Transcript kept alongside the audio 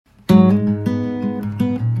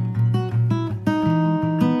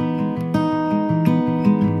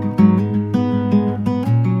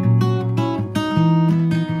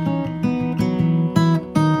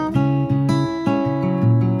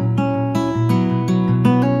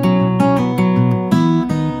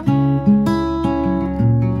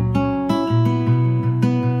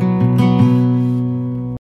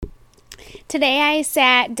Today I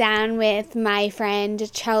sat down with my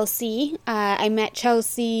friend Chelsea. I met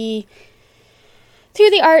Chelsea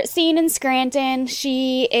through the art scene in Scranton.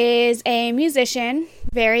 She is a musician,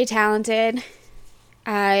 very talented,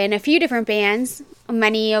 in a few different bands,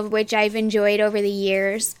 many of which I've enjoyed over the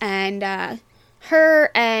years. And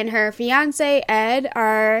her and her fiance, Ed,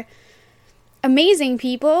 are amazing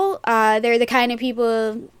people. They're the kind of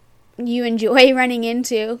people you enjoy running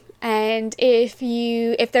into. And if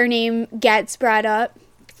their name gets brought up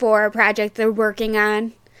for a project they're working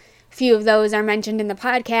on, a few of those are mentioned in the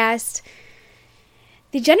podcast,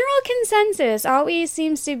 the general consensus always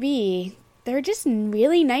seems to be they're just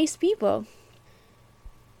really nice people.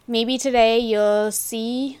 Maybe today you'll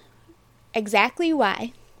see exactly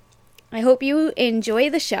why. I hope you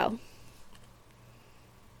enjoy the show.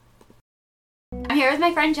 I'm here with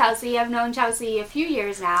my friend Chelsea. I've known Chelsea a few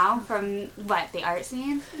years now from, the art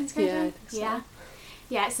scene? Yeah.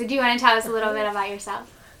 Yeah, so do you want to tell us a little bit about yourself?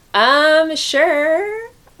 Sure.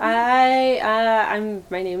 My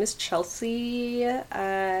name is Chelsea.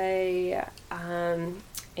 I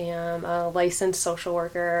am a licensed social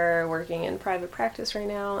worker working in private practice right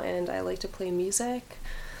now, and I like to play music.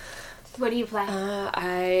 What do you play?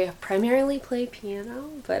 I primarily play piano,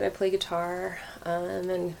 but I play guitar,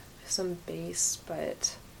 and some bass,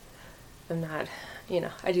 but I'm not,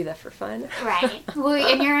 I do that for fun. Right. Well,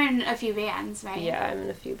 and you're in a few bands, right? Yeah, I'm in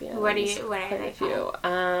a few bands. What are they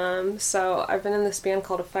called? So I've been in this band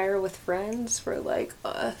called A Fire with Friends for like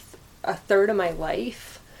a third of my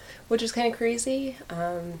life, which is kind of crazy.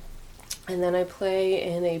 And then I play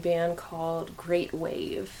in a band called Great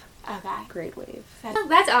Wave. Okay. Great Wave.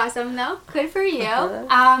 That's awesome, though. Good for you.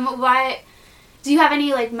 Do you have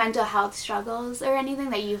any, mental health struggles or anything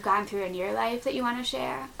that you've gone through in your life that you want to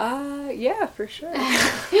share? Yeah, for sure.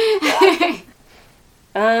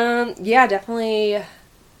 Yeah, definitely.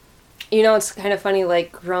 It's kind of funny,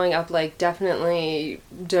 growing up, definitely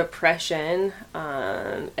depression,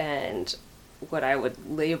 and what I would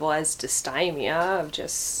label as dysthymia of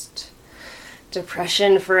just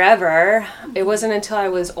depression forever. It wasn't until I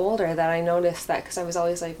was older that I noticed that, because I was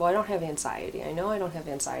always like, well, I don't have anxiety. I know I don't have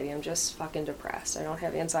anxiety. I'm just fucking depressed. I don't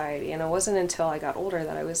have anxiety. And it wasn't until I got older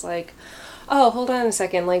that I was like, oh, hold on a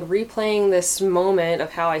second, replaying this moment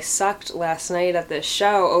of how I sucked last night at this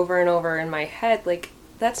show over and over in my head,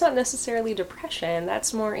 that's not necessarily depression,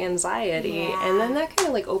 that's more anxiety. Yeah. And then that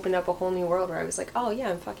kind of opened up a whole new world where I was like, oh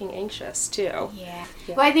yeah, I'm fucking anxious too. Yeah.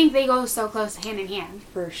 Well, I think they go so close hand in hand.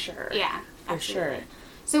 For sure. Yeah. For absolutely. sure.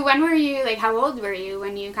 So when were you, how old were you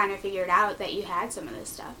when you kind of figured out that you had some of this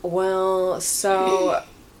stuff? Well, so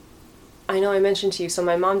I know I mentioned to you, so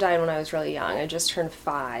my mom died when I was really young. I just turned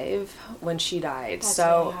 5 when she died. That's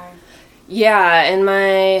so really hard. Yeah, and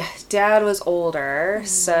my dad was older,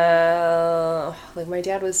 so, I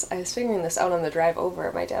was figuring this out on the drive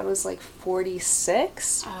over. My dad was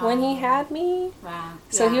 46 when he had me. Wow.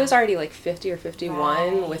 So he was already 50 or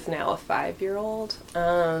 51 with now a 5-year-old.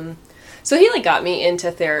 So he got me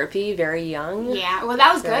into therapy very young. Yeah, well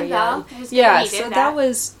that was good though. It was good yeah, he did so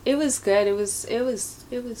it was good.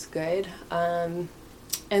 It was good. And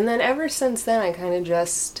then ever since then I kind of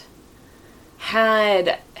just had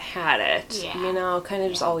it. Yeah. Kind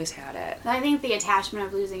of just always had it. I think the attachment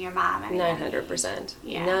of losing your mom. 900%.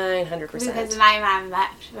 Yeah. 900%. Because my mom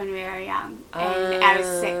left when we were young, and I was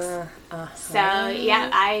 6. So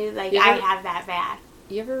yeah, I have that bad.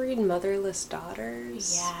 You ever read Motherless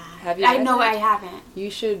Daughters? Yeah. Have you? I know I haven't.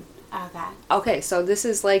 You should. Okay. Okay, so this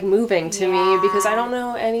is moving to me because I don't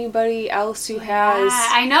know anybody else who has.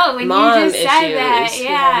 I know when mom you just said that. issues,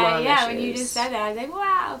 Yeah. When you just said that, I was like,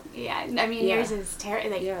 wow. Yeah. I mean, yours is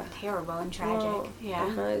terrible and tragic. Well,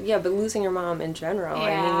 yeah. Yeah, but losing your mom in general.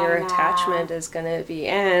 Yeah, I mean, your attachment is gonna be,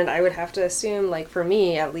 and I would have to assume, for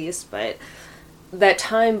me at least, but that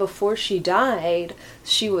time before she died,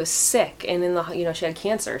 she was sick and she had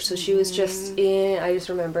cancer, so she was just I just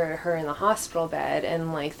remember her in the hospital bed,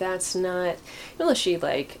 and that's not, she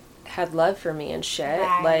had love for me and shit,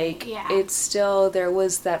 it's still, there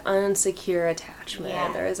was that unsecure attachment.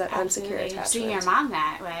 Yeah, there is that absolutely. unsecure attachment. Seeing your mom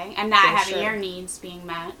that way and not having your needs being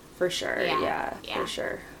met. For sure. Yeah. For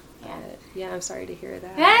sure. Yeah. Yeah, I'm sorry to hear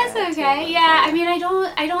that. That's okay. Yeah, I mean, I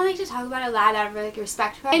don't like to talk about it a lot out of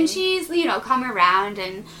respect for her. And she's, come around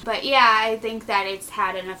but yeah, I think that it's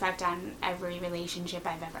had an effect on every relationship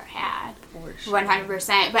I've ever had. For sure.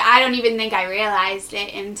 100%. But I don't even think I realized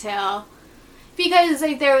it until, Because,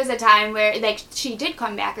 like, there was a time where, like, she did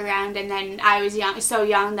come back around, and then I was so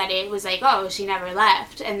young that it was like, oh, she never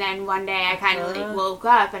left. And then one day I kind of, like, woke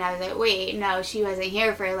up, and I was like, wait, no, she wasn't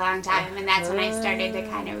here for a long time. And that's when I started to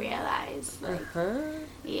kind of realize, like,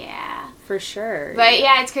 yeah. For sure. But,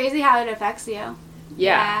 yeah, it's crazy how it affects you.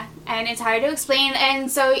 Yeah. And it's hard to explain. And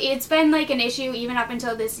so it's been, like, an issue even up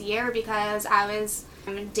until this year because I was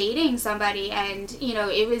dating somebody, and, you know,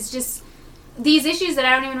 it was just these issues that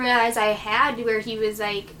I don't even realize I had, where he was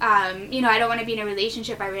like, you know, I don't want to be in a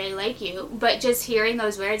relationship, I really like you. But just hearing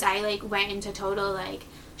those words, I, like, went into total, like,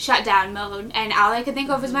 shutdown mode, and all I could think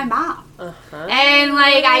of was my mom. And,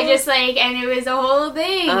 like, I just, like, and it was a whole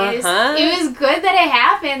thing. It was good that it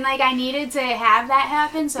happened. Like, I needed to have that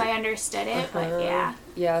happen, so I understood it, but yeah.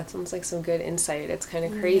 Yeah, it sounds like some good insight. It's kind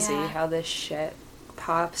of crazy how this shit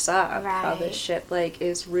pops up, how this shit, like,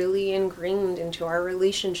 is really ingrained into our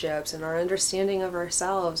relationships and our understanding of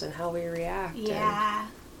ourselves and how we react and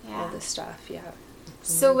all this stuff.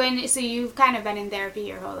 So you've kind of been in therapy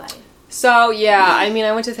your whole life? So yeah, I mean,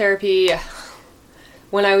 I went to therapy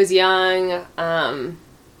when I was young.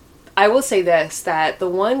 I will say this, that the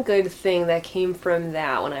one good thing that came from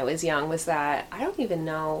that when I was young was that I don't even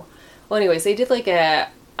know, well, anyways, they did like a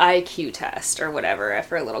IQ test or whatever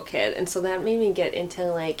for a little kid, and so that made me get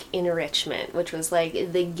into, like, enrichment, which was like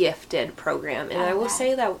the gifted program. And I will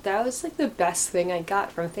say that that was, like, the best thing I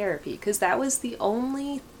got from therapy, because that was the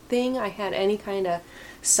only thing I had any kind of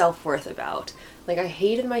self-worth about. Like, I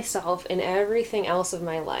hated myself and everything else of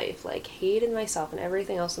my life, like, hated myself and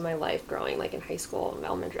everything else of my life growing, like, in high school,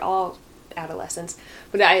 elementary, all adolescence.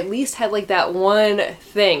 But I at least had, like, that one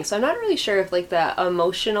thing. So I'm not really sure if, like, the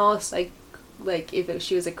emotional, like if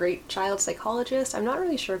she was a great child psychologist. I'm not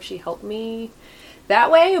really sure if she helped me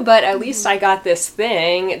that way, but at least I got this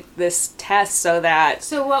thing, this test, so that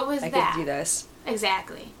what was I that? could do this.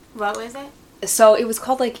 Exactly. What was it? So it was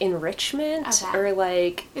called, like, enrichment, or,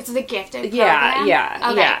 like... It's the gifted program?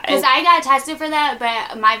 Yeah. Because I got tested for that,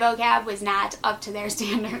 but my vocab was not up to their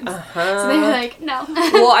standards. So they were like, no.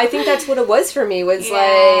 Well, I think that's what it was for me, was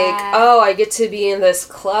like, oh, I get to be in this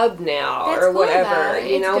club now, that's or cool, whatever, though.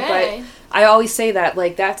 you know? Good. But I always say that,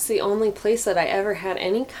 like, that's the only place that I ever had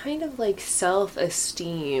any kind of, like,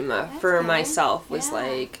 self-esteem for myself was,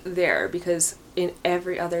 like, there, because in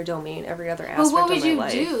every other domain, every other aspect of my life. But what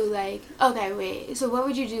would you do? Like, okay, wait. So what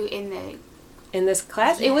would you do in this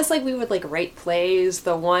class? It was like we would, like, write plays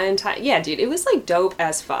the one time. Yeah, dude, it was, like, dope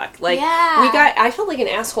as fuck. Like, I felt like an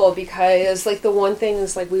asshole because, like, the one thing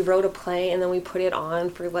is, like, we wrote a play and then we put it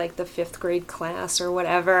on for, like, the 5th grade class or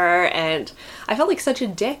whatever, and I felt like such a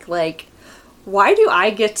dick. Like, why do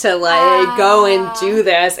I get to, like, go and do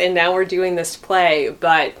this, and now we're doing this play?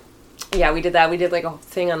 But yeah, we did that. We did, like, a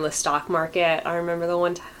thing on the stock market. I remember the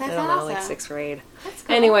one time. That's I don't know, like, awesome. 6th grade. That's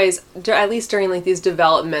cool. Anyways, at least during, like, these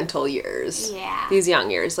developmental years. Yeah. These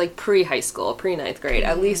young years, like, pre-high school, pre-9th grade.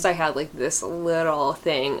 At least I had, like, this little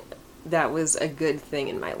thing that was a good thing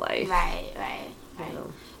in my life. Right. You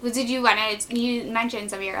know? Well, you mentioned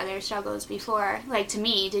some of your other struggles before, like, to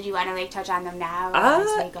me, did you want to, like, touch on them now or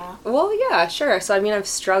as we go? Well, yeah, sure. So, I mean, I've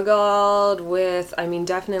struggled with, I mean,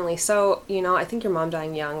 definitely, so, you know, I think your mom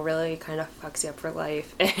dying young really kind of fucks you up for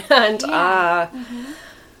life, and,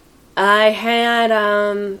 I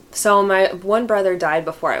had, so my one brother died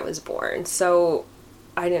before I was born, so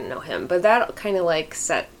I didn't know him, but that kind of, like,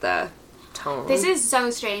 set the tone. This is so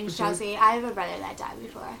strange, Chelsea. I have a brother that died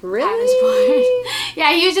before Really? I was born.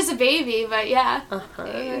 Yeah, he was just a baby, but yeah.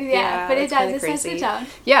 Yeah, but it does. It crazy. sets the tone.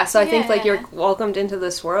 Yeah, so I think, like, you're welcomed into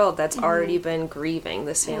this world that's already been grieving,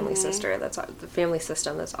 this family the family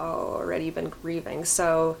system that's already been grieving.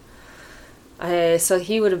 So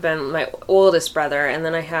he would have been my oldest brother, and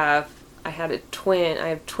then I have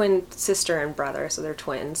twin sister and brother, so they're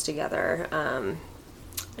twins together.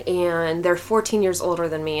 And they're 14 years older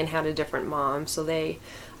than me and had a different mom, so I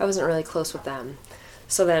wasn't really close with them.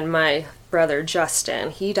 So then my brother Justin,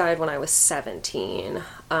 he died when I was 17,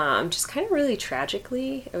 just kind of really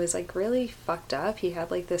tragically. It was, like, really fucked up. He had,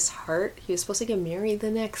 like, this heart. He was supposed to get married the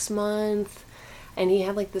next month, and he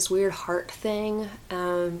had, like, this weird heart thing,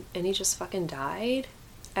 and he just fucking died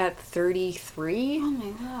at 33. Oh my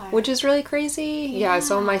god. Which is really crazy. Yeah,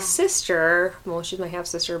 so my sister, well, she's my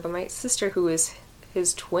half-sister, but my sister, who is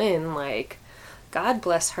his twin, like, God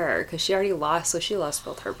bless her, because she already lost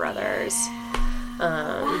both her brothers.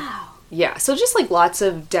 Wow. Yeah, so just, like, lots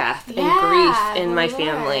of death and grief in my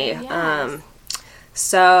family. Yes.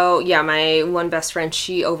 So, yeah, my one best friend,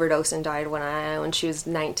 she overdosed and died when she was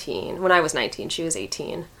 19. When I was 19, she was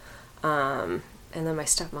 18. And then my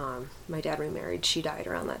stepmom, my dad remarried, she died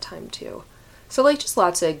around that time, too. So, like, just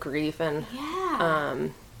lots of grief and...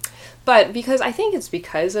 But because I think it's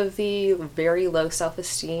because of the very low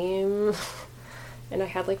self-esteem, and I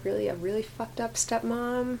had like a really fucked up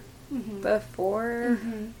stepmom before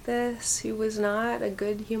this, who was not a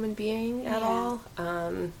good human being at all.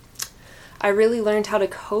 I really learned how to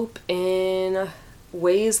cope in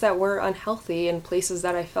ways that were unhealthy in places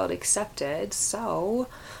that I felt accepted. So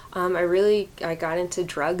I got into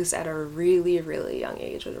drugs at a really, really young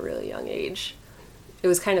age, It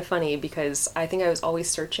was kind of funny because I think I was always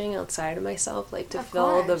searching outside of myself, like to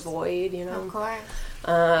fill the void, you know? Of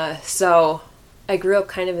course. So I grew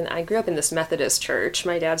up in this Methodist church.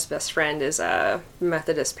 My dad's best friend is a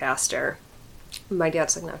Methodist pastor. My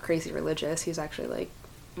dad's like not crazy religious. He's actually like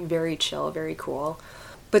very chill, very cool.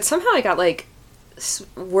 But somehow I got like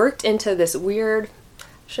worked into this weird,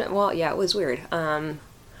 it was weird.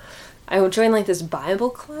 I would join like this Bible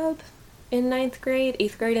club in 8th grade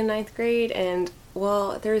and 9th grade, and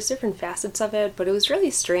well, there was different facets of it, but it was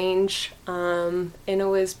really strange. And it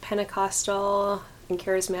was Pentecostal and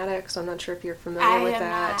charismatic, so I'm not sure if you're familiar with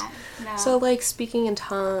that. No. So like speaking in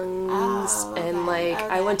tongues, and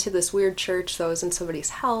I went to this weird church that was in somebody's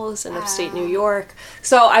house in upstate New York.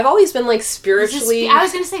 So I've always been like spiritually. I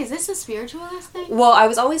was gonna say, is this a spiritualist thing? Well, I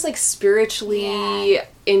was always like spiritually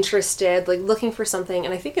interested, like looking for something,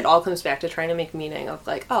 and I think it all comes back to trying to make meaning of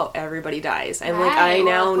like, oh, everybody dies, and like I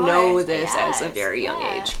now know this as a very young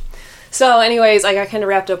age. So anyways, I got kind of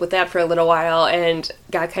wrapped up with that for a little while and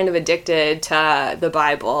got kind of addicted to the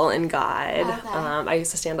Bible and God. Okay. I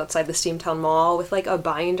used to stand outside the Steamtown Mall with like a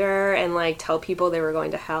binder and like tell people they were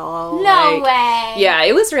going to hell. No way! Yeah,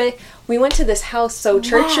 it was really... We went to this house, so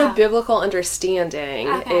Church of Biblical Understanding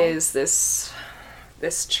is this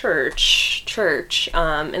church,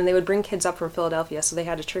 and they would bring kids up from Philadelphia. So they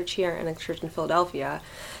had a church here and a church in Philadelphia,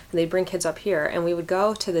 and they'd bring kids up here, and we would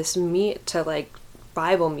go to this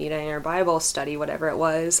Bible meeting or Bible study, whatever it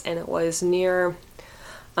was, and it was near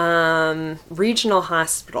Regional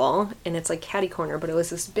Hospital, and it's like catty corner, but it was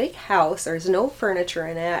this big house. There's no furniture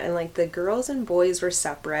in it, and like the girls and boys were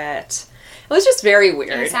separate. It was just very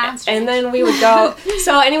weird. It sounds strange. And then we would go.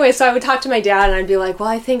 So I would talk to my dad, and I'd be like, "Well,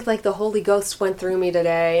 I think like the Holy Ghost went through me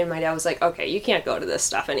today." And my dad was like, "Okay, you can't go to this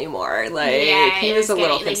stuff anymore." Like he was a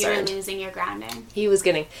little concerned. You were losing your grounding. He was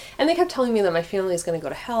getting, and they kept telling me that my family was going to go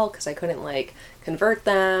to hell because I couldn't like convert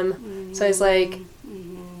them. Mm-hmm. So I was like,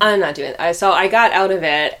 I'm not doing that. So I got out of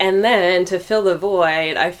it, and then to fill the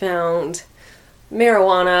void, I found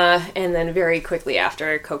marijuana, and then very quickly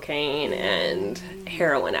after cocaine and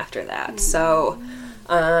heroin after that. So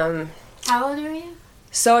how old were you?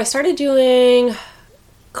 So I started doing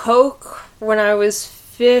coke when I was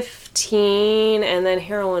 15, and then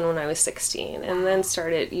heroin when I was 16, and then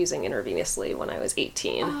started using intravenously when I was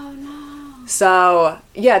 18. Oh no. So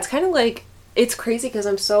yeah, it's kind of like, it's crazy because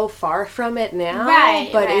I'm so far from it now,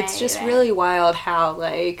 but it's just really wild how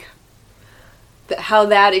like how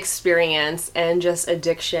that experience and just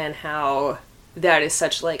addiction, how that is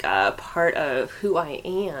such like a part of who I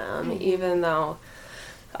am, even though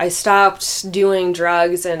I stopped doing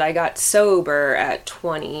drugs and I got sober at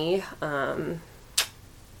 20.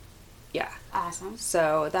 Awesome.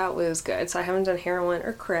 So that was good. So I haven't done heroin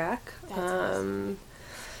or crack. That's awesome.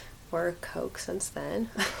 Or coke since then.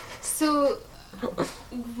 So,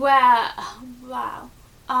 wow.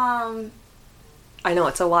 I know,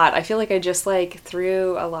 it's a lot. I feel like I just like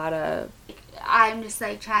threw a lot of... I'm just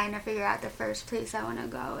like trying to figure out the first place I want to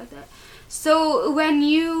go with it. So when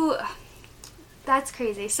you... That's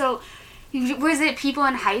crazy. So was it people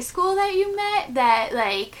in high school that you met that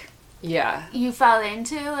like... Yeah. You fell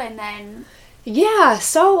into and then... Yeah,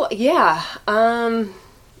 so, yeah.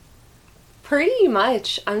 Pretty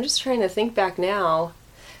much. I'm just trying to think back now.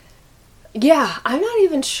 Yeah, I'm not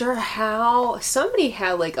even sure how. Somebody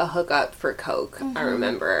had like a hookup for coke, I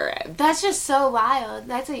remember. That's just so wild.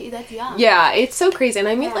 That's young. Yeah, it's so crazy. And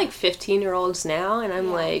I meet like 15-year-olds now, and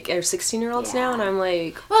I'm like, or 16-year-olds now, and I'm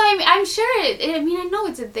like... Well, I'm sure I know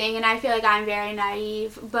it's a thing, and I feel like I'm very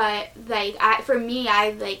naive, but like,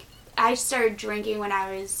 I started drinking when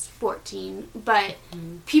I was 14, but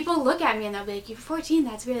people look at me and they'll be like, "You're 14,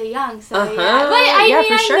 that's really young." So yeah, but I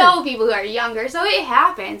know people who are younger, so it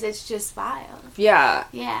happens. It's just wild. Yeah.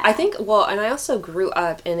 Yeah. I think, well, and I also grew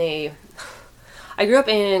up in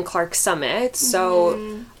Clark Summit,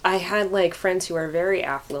 so I had like friends who were very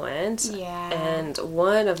affluent. Yeah. And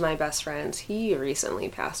one of my best friends, he recently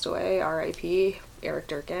passed away, R.I.P., Eric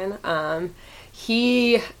Durkin.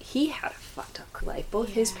 He had a fucked up life. Both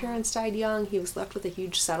his parents died young. He was left with a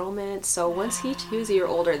huge settlement. So once he was a year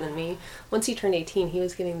older than me, once he turned 18, he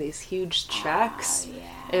was getting these huge checks.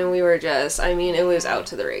 And we were just, it was out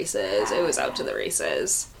to the races. It was out to the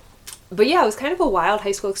races. but yeah, it was kind of a wild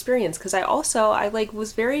high school experience because I like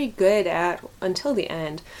was very good at, until the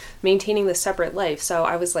end, maintaining the separate life. So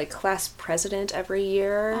I was like class president every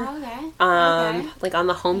year. Oh, okay. Like on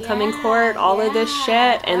the homecoming court, all of this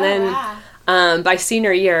shit. And then by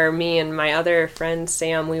senior year, me and my other friend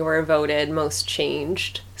Sam, we were voted most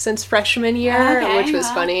changed since freshman year, which was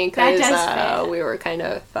funny because we were kind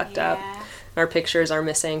of fucked up. Our pictures are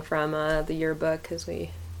missing from the yearbook because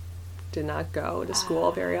we did not go to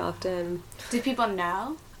school very often. Did people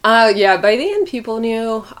know? Yeah, by the end people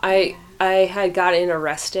knew. I had gotten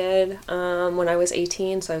arrested when I was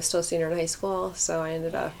 18, so I was still a senior in high school, so I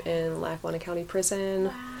ended up in Lackawanna County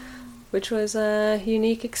Prison, which was a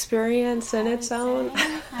unique experience in its own.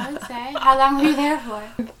 I would say. How long were you there for?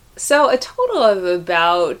 So a total of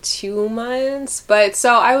about 2 months, but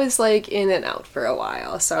so I was like in and out for a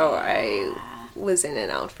while, so I was in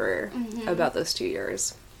and out for about those 2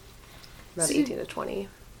 years. About 18 to 20.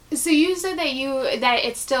 So you said that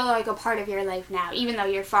it's still like a part of your life now, even though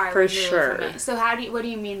you're far removed from it. So what do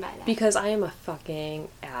you mean by that? Because I am a fucking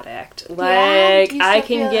addict. Like, I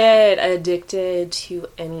can get addicted to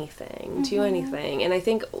anything, and I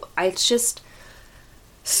think it's just,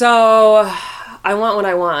 so I want what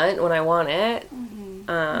I want when I want it,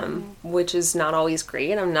 which is not always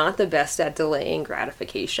great. I'm not the best at delaying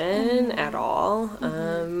gratification at all,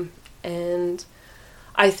 and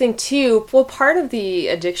I think too, well, part of the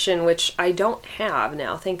addiction, which I don't have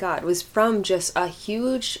now, thank God, was from just a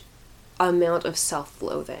huge amount of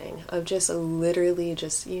self-loathing, of just literally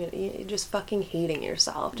just, just fucking hating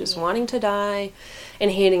yourself, just wanting to die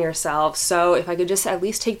and hating yourself. So if I could just at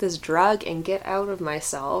least take this drug and get out of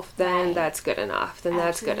myself, then that's good enough.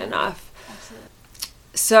 That's good enough. Absolutely.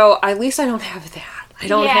 So at least I don't have that. I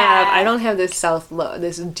don't have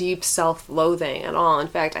this deep self-loathing at all. In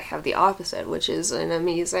fact, I have the opposite, which is an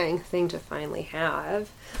amazing thing to finally have.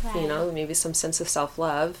 Right. Maybe some sense of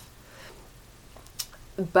self-love.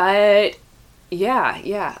 But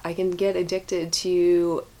yeah, I can get addicted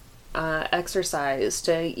to exercise,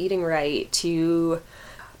 to eating right, to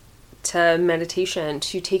meditation,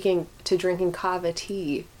 to drinking kava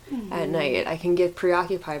tea at night. I can get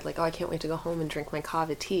preoccupied, like, oh, I can't wait to go home and drink my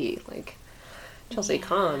kava tea, like. Chelsea,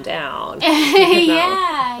 calm down.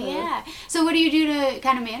 Yeah. So what do you do to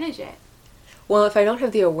kind of manage it? Well, if I don't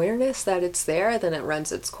have the awareness that it's there, then it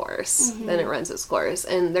runs its course.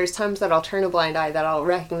 And there's times that I'll turn a blind eye, that I'll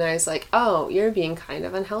recognize, like, oh, you're being kind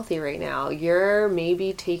of unhealthy right now. You're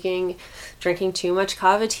maybe drinking too much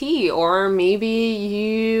kava tea, or maybe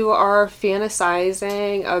you are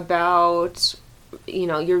fantasizing about,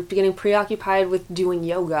 you're getting preoccupied with doing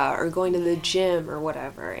yoga or going to the gym or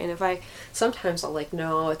whatever. And sometimes I'll like,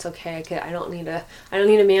 no, it's okay. I don't need to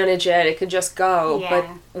manage it. It could just go. Yeah.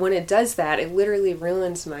 But when it does that, it literally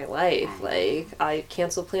ruins my life. Like, I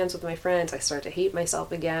cancel plans with my friends. I start to hate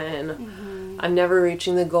myself again. I'm never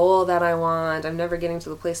reaching the goal that I want. I'm never getting to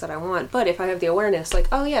the place that I want. But if I have the awareness, like,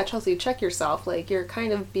 oh yeah, Chelsea, check yourself. Like, you're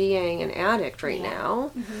kind of being an addict right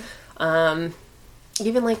now.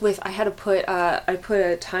 Even like I put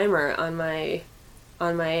a timer on my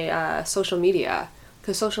social media,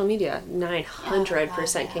 because social media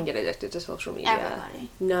 900% can get addicted to social media. Everybody.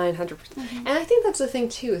 900%. And I think that's the thing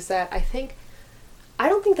too, is that I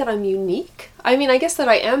don't think that I'm unique. I mean, I guess that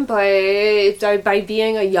I am by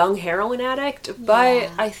being a young heroin addict, but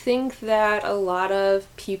I think that a lot of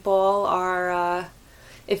people are,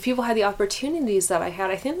 if people had the opportunities that I had,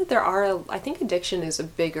 I think that I think addiction is a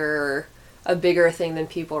bigger thing than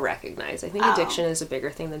people recognize. I think addiction is a bigger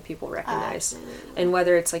thing than people recognize. And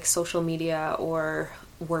whether it's like social media or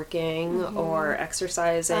working or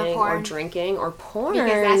exercising or drinking or porn. Because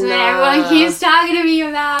that's what everyone keeps talking to me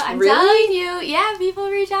about. I'm telling you. Yeah, people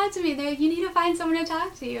reach out to me. They're like, you need to find someone to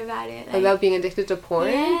talk to you about it. Like, about being addicted to porn?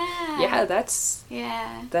 Yeah, that's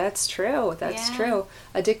true. That's true.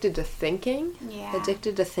 Addicted to thinking? Yeah.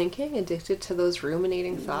 Addicted to those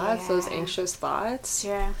ruminating thoughts, those anxious thoughts.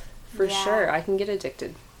 Sure. For sure, I can get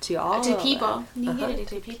addicted to all to people. You can get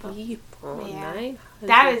addicted to people. Yeah.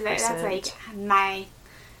 That's like my,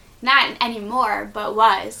 not anymore, but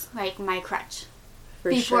was like my crutch.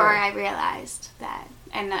 Before I realized that,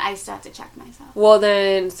 and I still have to check myself. Well,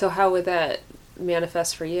 then, so how would that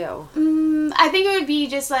manifest for you? I think it would be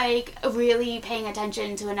just like really paying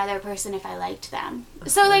attention to another person if I liked them.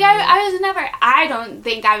 So like I don't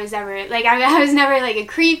think I was ever like I was never like a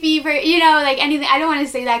creepy like anything. I don't want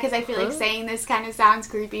to say that because I feel like saying this kind of sounds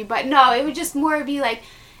creepy, but no, it would just more be like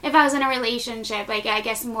if I was in a relationship, like I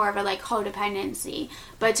guess more of a like codependency,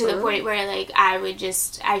 but to the point where like I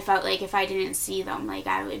felt like if I didn't see them, like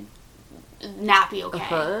I would not be okay.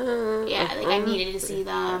 Yeah, like I needed to see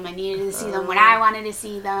them. I needed to see them when I wanted to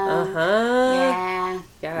see them.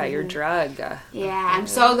 Yeah, your drug. Yeah, I'm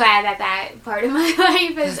so glad that part of my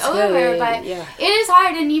life is over. But it is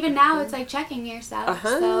hard, and even now it's like checking yourself.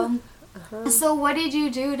 So what did you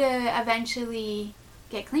do to eventually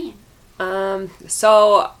get clean?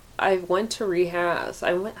 So I went to rehab.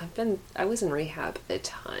 I was in rehab a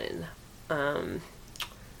ton.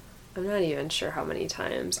 I'm not even sure how many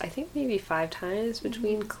times. I think maybe 5 times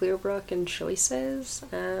between Clearbrook and Choices.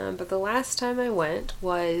 But the last time I went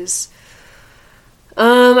was,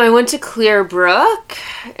 I went to Clearbrook,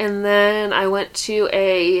 and then I went to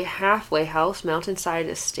a halfway house, Mountainside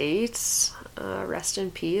Estates. Rest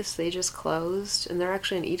in peace. They just closed, and they're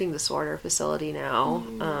actually an eating disorder facility now.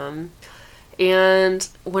 And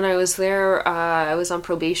when I was there, I was on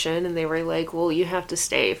probation, and they were like, well, you have to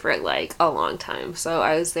stay for, like, a long time. So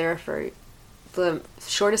I was there for, the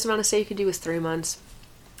shortest amount of stay you could do was 3 months.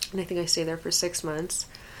 And I think I stayed there for 6 months.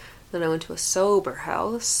 Then I went to a sober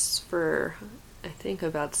house for, I think,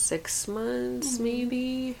 about 6 months,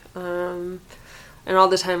 maybe. And all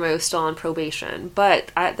the time I was still on probation.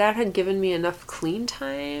 But that had given me enough clean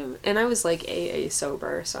time. And I was like AA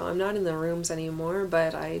sober, so I'm not in the rooms anymore,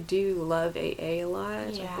 but I do love AA a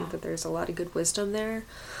lot. Yeah. I think that there's a lot of good wisdom there.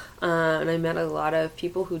 And I met a lot of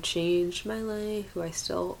people who changed my life, who I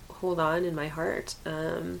still hold on in my heart.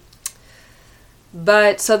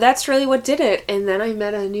 But so that's really what did it. And then I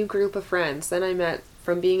met a new group of friends.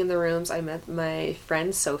 From being in the rooms, I met my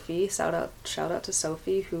friend Sophie. Shout out to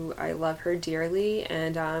Sophie, who I love her dearly,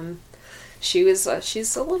 and she's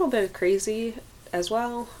a little bit crazy as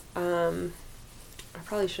well. I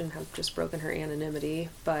probably shouldn't have just broken her anonymity,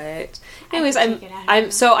 but anyways, I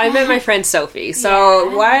met my friend Sophie.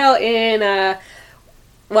 So while I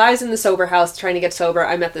was in the sober house trying to get sober,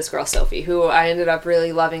 I met this girl, Sophie, who I ended up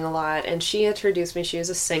really loving a lot. And she introduced me. She was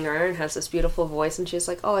a singer and has this beautiful voice. And she was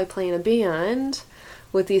like, oh, I play in a band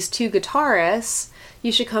with these 2 guitarists.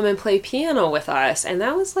 You should come and play piano with us. And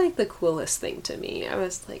that was like the coolest thing to me. I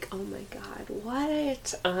was like, oh my God,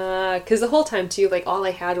 what? Because the whole time too, like all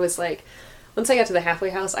I had was like, once I got to the halfway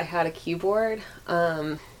house, I had a keyboard.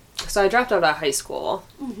 So I dropped out of high school,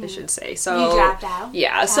 I should say. So you dropped out?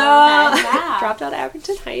 Yeah, dropped out of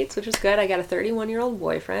Abington Heights, which was good. I got a 31-year-old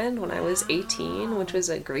boyfriend when I was 18, which was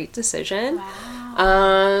a great decision.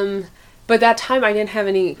 Wow. But that time I didn't have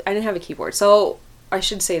a keyboard. So I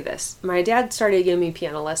should say this. My dad started giving me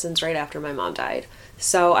piano lessons right after my mom died.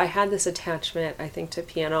 So I had this attachment, I think, to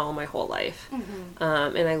piano my whole life.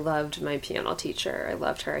 And I loved my piano teacher. I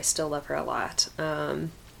loved her. I still love her a lot.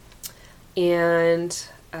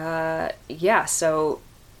 So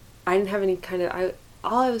I didn't have any kind of,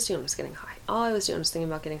 all I was doing was getting high. All I was doing was thinking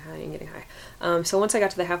about getting high and getting high. So once I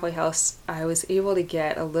got to the halfway house, I was able to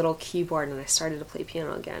get a little keyboard and I started to play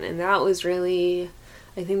piano again. And that was really,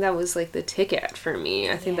 I think that was like the ticket for me.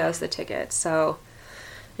 I think that was the ticket. So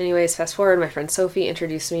anyways, fast forward, my friend Sophie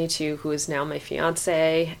introduced me to who is now my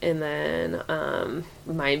fiance. And then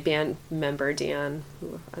my band member, Dan,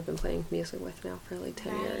 who I've been playing music with now for like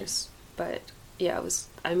 10 years. But yeah,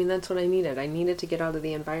 that's what I needed. I needed to get out of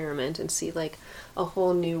the environment and see like a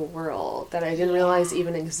whole new world that I didn't realize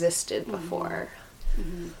even existed before.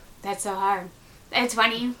 That's so hard. It's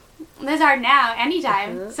funny. That's hard now,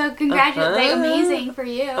 anytime. So congratulations. Like, amazing for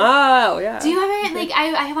you. Oh, yeah. Do you ever, like,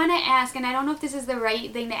 I want to ask, and I don't know if this is the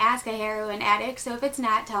right thing to ask a heroin addict, so if it's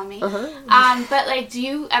not, tell me. But, like, do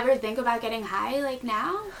you ever think about getting high, like,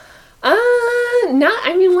 now?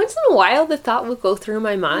 Once in a while the thought will go through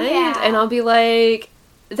my mind and I'll be like,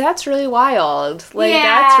 that's really wild. Like,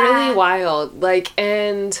 that's really wild. Like,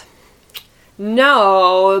 and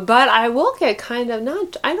no, but I will get kind of,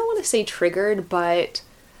 I don't want to say triggered, but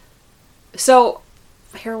so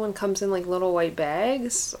heroin comes in like little white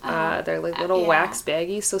bags. They're like little wax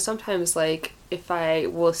baggies. So sometimes like if I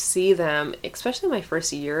will see them, especially my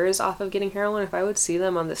first years off of getting heroin, if I would see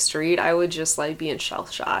them on the street, I would just like be in shell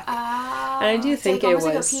shock. And I do think it was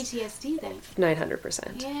like a PTSD then.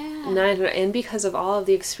 900%. Yeah. 900, and because of all of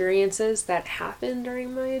the experiences that happened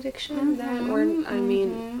during my addiction that were,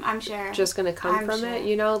 I'm sure, just going to come from it,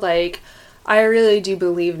 you know, like I really do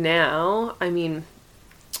believe now. I mean,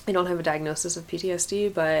 I don't have a diagnosis of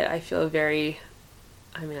PTSD, but I feel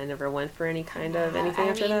I never went for any kind of anything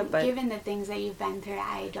after that. But given the things that you've been through,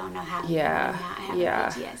 I don't know how you not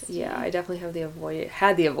have PTSD. Yeah, I definitely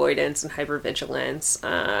had the avoidance and hypervigilance,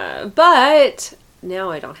 but now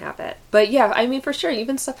I don't have it. But yeah, I mean, for sure,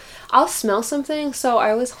 even stuff, I'll smell something. So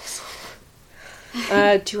I was also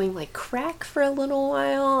doing like crack for a little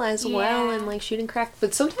while as well, and like shooting crack.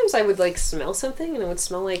 But sometimes I would like smell something and it would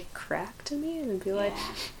smell like crack to me, and I'd be like,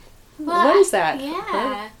 What is that? Yeah.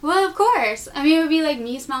 Huh? Well, of course. I mean, it would be like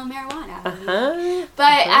me smelling marijuana. Uh-huh.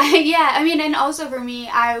 But, I mean, and also for me,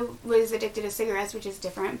 I was addicted to cigarettes, which is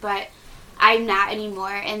different, but I'm not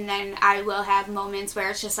anymore. And then I will have moments where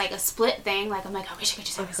it's just like a split thing. Like, I'm like, I wish I could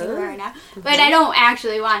just have a cigarette right now. But I don't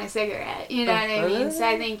actually want a cigarette. You know what I mean? So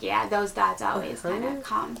I think, those thoughts always kind of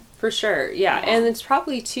come. For sure, yeah. And it's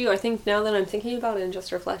probably, too, I think now that I'm thinking about it and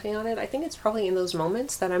just reflecting on it, I think it's probably in those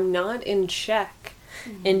moments that I'm not in check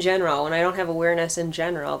in general, when I don't have awareness in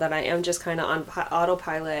general, that I am just kind of on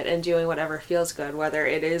autopilot and doing whatever feels good, whether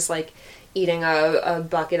it is like eating a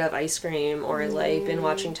bucket of ice cream or like been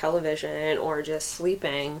watching television or just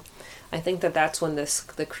sleeping. I think that's when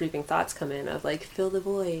the creeping thoughts come in of like, feel the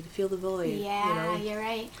void. Yeah, you're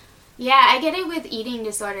right. Yeah, I get it with eating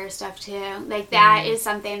disorder stuff too. Like that is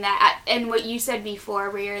something that, and what you said before,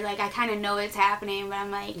 where you're like, I kind of know it's happening, but I'm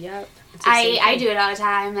like, yep. I do it all the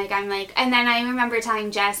time. Like I'm like, and then I remember telling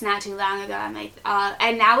Jess not too long ago. I'm like,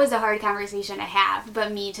 and that was a hard conversation to have.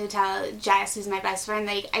 But me to tell Jess, who's my best friend,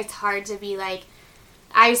 like it's hard to be like.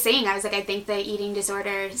 I was like, I think the eating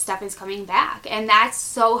disorder stuff is coming back, and that's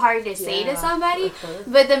so hard to say to somebody.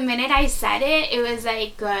 But the minute I said it, it was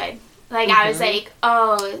like good. Like I was like,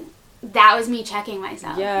 oh. That was me checking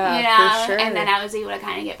myself, for sure. And then I was able to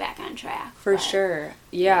kind of get back on track. For sure.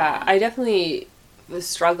 Yeah, I definitely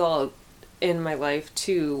struggled in my life,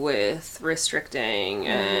 too, with restricting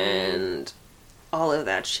and all of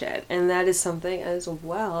that shit. And that is something as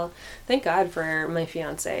well. Thank God for my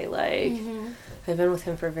fiance. Like, I've been with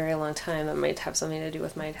him for a very long time. That might have something to do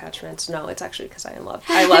with my attachments. No, it's actually because I love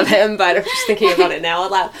him, but I'm just thinking about it now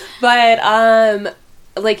out loud. But,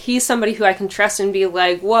 like, he's somebody who I can trust and be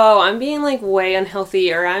like, whoa, I'm being, like, way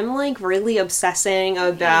unhealthy, or I'm, like, really obsessing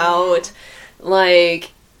about,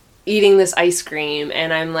 like, eating this ice cream,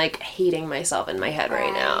 and I'm, like, hating myself in my head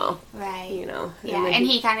right now. Right. You know? Yeah, and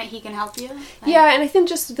he can help you? Like, yeah, and I think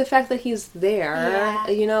just the fact that he's there,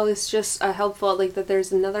 you know, is just a helpful, like, that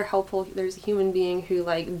there's a human being who,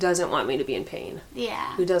 like, doesn't want me to be in pain.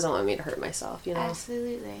 Yeah. Who doesn't want me to hurt myself, you know?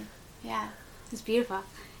 Absolutely. Yeah. It's beautiful.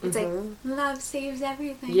 It's like, love saves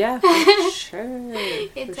everything. Yeah, for sure.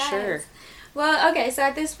 It does. Sure. Well, okay, so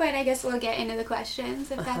at this point, I guess we'll get into the questions,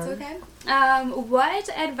 if that's okay. What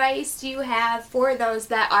advice do you have for those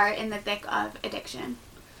that are in the thick of addiction?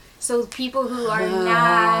 So people who are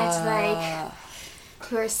not, like,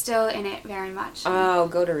 who are still in it very much. Oh,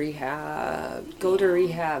 go to rehab. Go to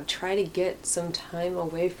rehab. Try to get some time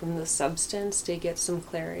away from the substance to get some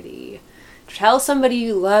clarity. Tell somebody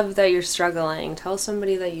you love that you're struggling. Tell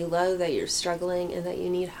somebody that you love that you're struggling and that you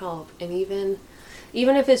need help. And even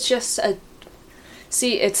if it's just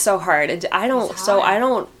it's so hard. I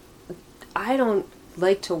don't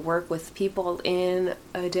like to work with people in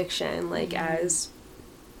addiction, like as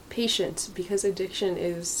patients, because addiction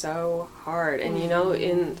is so hard. And you know,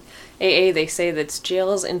 in AA they say that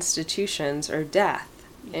jails, institutions, or death.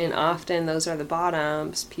 And often those are the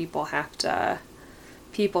bottoms people have to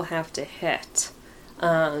hit.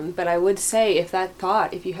 But I would say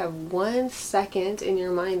if you have 1 second in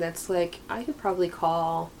your mind that's like, I could probably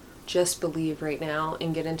call Just Believe right now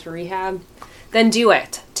and get into rehab, then do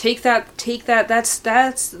it. Take that,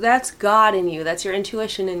 that's God in you. That's your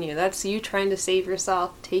intuition in you. That's you trying to save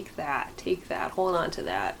yourself. Take that, hold on to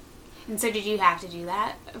that. And so did you have to do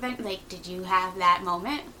that? Like, did you have that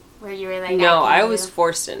moment? Where you were like, no, I was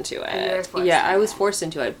forced into it. I was forced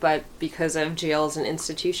into it, but because of jails and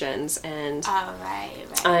institutions, and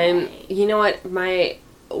you know what,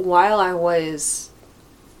 while I was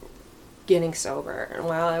getting sober, and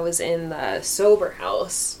while I was in the sober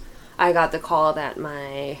house, I got the call that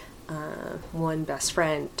my one best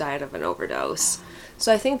friend died of an overdose.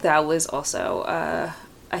 So I think that was also,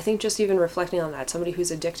 I think just even reflecting on that, somebody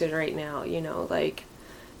who's addicted right now, you know, like,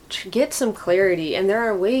 get some clarity. And there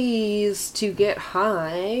are ways to get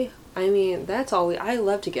high. I mean, I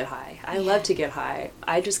love to get high. I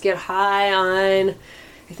just get high on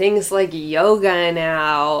things like yoga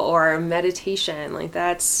now or meditation. Like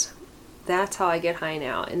that's how I get high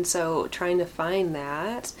now. And so trying to find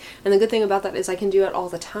that. And the good thing about that is I can do it all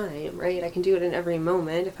the time, right? I can do it in every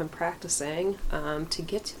moment if I'm practicing to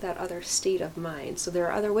get to that other state of mind. So there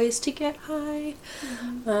are other ways to get high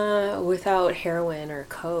without heroin or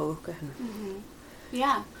coke.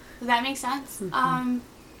 Yeah, that makes sense.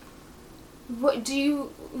 What do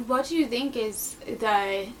you think is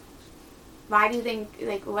why do you think,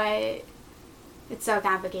 like, what... It's so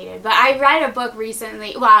complicated. But I read a book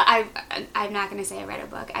recently. Well, I'm not going to say I read a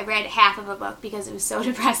book. I read half of a book because it was so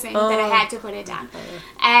depressing that I had to put it down.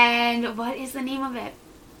 And what is the name of it?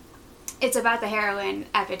 It's about the heroin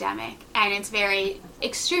epidemic. And it's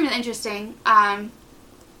extremely interesting.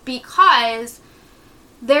 because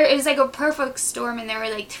there is like a perfect storm, and there were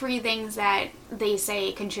like 3 things that they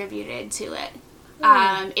say contributed to it.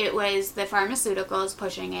 It was the pharmaceuticals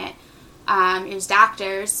pushing it. It was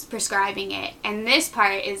doctors prescribing it. And this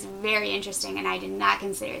part is very interesting, and I did not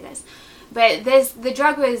consider this. But the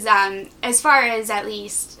drug was, as far as at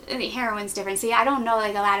least, heroin's different. See, I don't know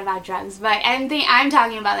like a lot about drugs, but I'm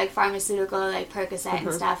talking about like pharmaceutical, like Percocet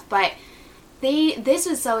and stuff. But this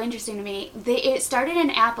was so interesting to me. It started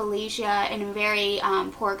in Appalachia in very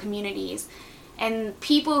poor communities, and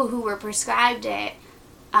people who were prescribed it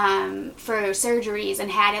for surgeries and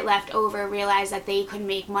had it left over realized that they could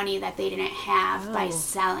make money that they didn't have by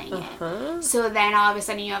selling it. So then all of a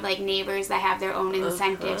sudden you have like neighbors that have their own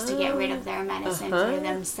incentives to get rid of their medicine for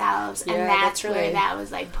themselves, and that's really, where that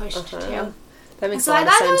was like pushed to. That makes so a lot I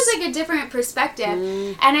thought of sense. that was like a different perspective,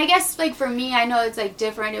 and I guess like for me, I know it's like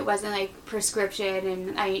different. It wasn't like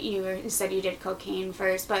prescription, and you said you did cocaine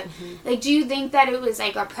first, but like, do you think that it was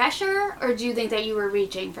like a pressure, or do you think that you were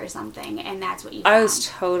reaching for something and that's what you found? I was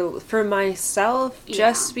totally, for myself,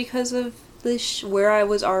 just because of this, where I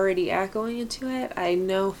was already at going into it. I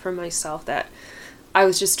know for myself that I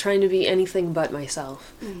was just trying to be anything but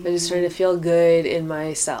myself. I was just trying to feel good in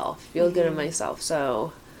myself, good in myself.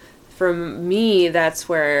 So for me, that's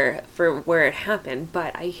where it happened.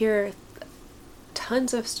 But I hear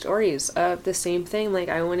tons of stories of the same thing. Like,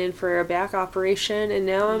 I went in for a back operation and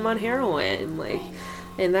now I'm on heroin. Like,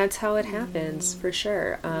 and that's how it happens for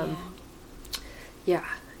sure. Yeah.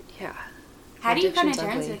 How do you come to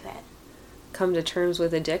terms with it? Come to terms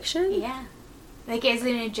with addiction? Yeah. Like, is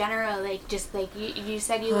it in general, like, just like you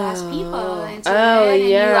said you lost people into it, and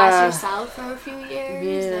you lost yourself for a few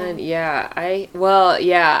years? Man,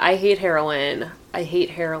 I hate heroin. I hate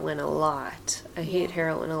heroin a lot.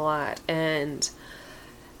 And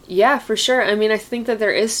yeah, for sure. I mean, I think that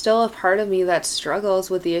there is still a part of me that struggles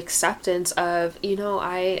with the acceptance of,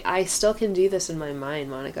 I still can do this in my mind,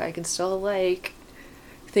 Monica. I can still, like,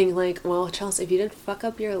 think like, well, Chelsea, if you didn't fuck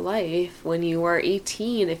up your life when you were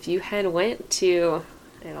 18, if you had I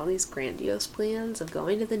had all these grandiose plans of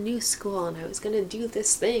going to the new school and I was going to do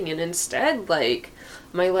this thing, and instead, like,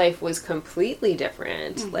 my life was completely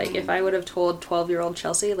different. Like, if I would have told 12-year-old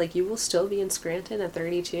Chelsea, like, you will still be in Scranton at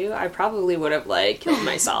 32, I probably would have, like, killed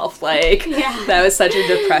myself. Like, that was such a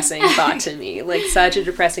depressing thought to me. Like, such a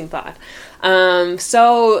depressing thought.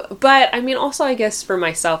 But, I mean, also, I guess for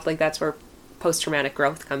myself, like, that's where post-traumatic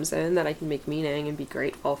growth comes in, that I can make meaning and be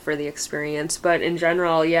grateful for the experience. But in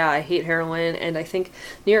general, I hate heroin, and I think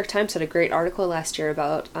New York Times had a great article last year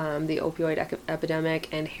about the opioid epidemic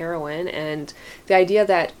and heroin, and the idea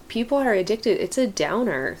that people are addicted. It's a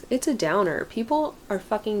downer. People are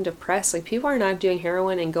fucking depressed. Like, people are not doing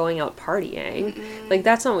heroin and going out partying. Like,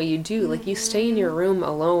 that's not what you do. Like, you stay in your room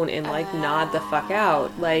alone and, like, nod the fuck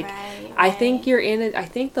out. Like, I think I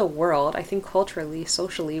think the world, culturally,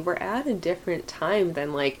 socially, we're at a different time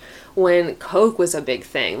than, like, when Coke was a big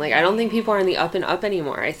thing. Like, I don't think people are in the up and up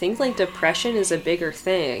anymore. I think, like, depression is a bigger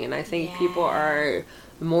thing, and I think people are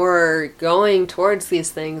more going towards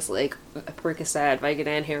these things like Percocet,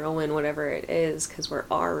 Vicodin, heroin, whatever it is, because we're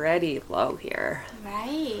already low here.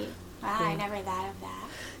 Right. Wow, I never thought of that.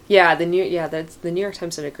 Yeah, the New York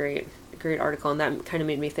Times did a great article, and that kind of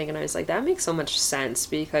made me think, and I was like, that makes so much sense,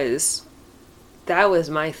 because that was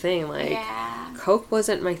my thing. Like, Coke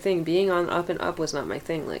wasn't my thing. Being on up and up was not my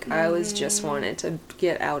thing. Like, I was just wanted to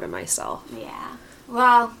get out of myself. Yeah.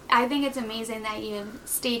 Well, I think it's amazing that you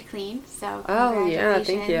stayed clean. So congratulations.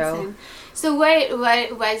 Thank you. And so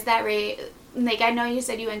what was that like? I know you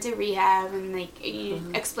said you went to rehab and, like, you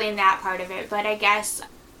explained that part of it, but I guess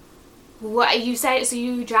what you said, so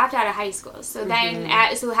you dropped out of high school. So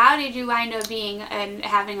then, so how did you wind up being and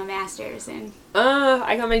having a master's in?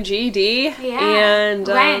 I got my GED. Yeah. And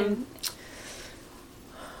when?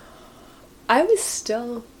 I was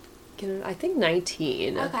still, I think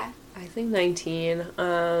 19. Okay. I think 19.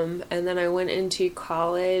 And then I went into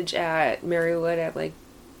college at Marywood at, like,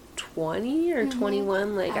 20 or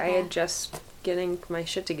 21. Like, I had just getting my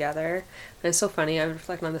shit together. And it's so funny, I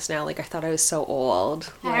reflect on this now, like, I thought I was so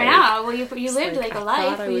old. I don't know. Well, you lived, like, a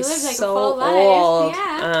life. You lived, like, so a full old.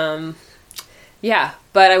 life. Yeah.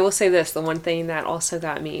 But I will say this, the one thing that also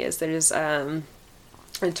got me is there's a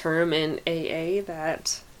term in AA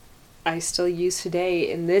that I still use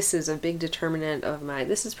today, and this is a big determinant of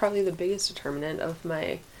this is probably the biggest determinant of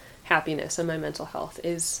my happiness and my mental health,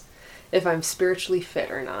 is if I'm spiritually fit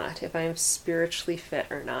or not. And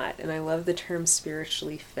I love the term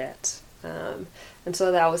spiritually fit. And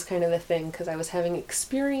so that was kind of the thing, because I was having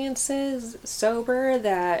experiences sober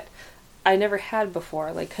that I never had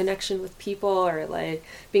before, like connection with people, or like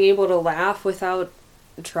being able to laugh without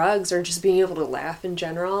drugs or just being able to laugh in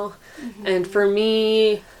general. And for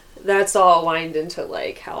me, that's all aligned into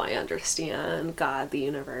like how I understand God, the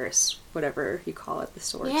universe, whatever you call it, the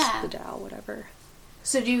source, the Tao, whatever.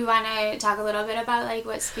 So do you want to talk a little bit about like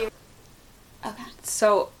what spirit... Okay.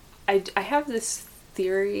 So I have this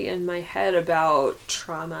theory in my head about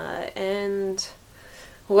trauma and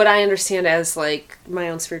what I understand as like my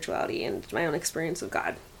own spirituality and my own experience of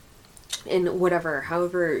God and whatever,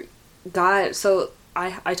 however, God, so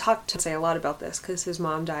I talked to say a lot about this because his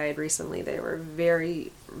mom died recently. They were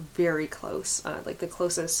very, very close, like the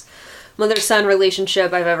closest mother-son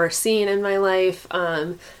relationship I've ever seen in my life,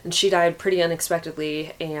 and she died pretty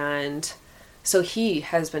unexpectedly, and so he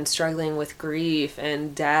has been struggling with grief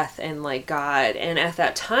and death and like God, and at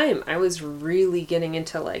that time I was really getting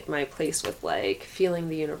into like my place with like feeling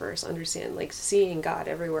the universe, understand, like seeing God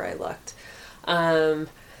everywhere I looked.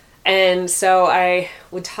 And so I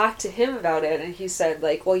would talk to him about it, and he said,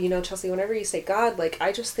 like, well, you know, Chelsea, whenever you say God, like,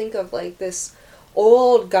 I just think of, like, this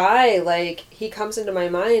old guy, like, he comes into my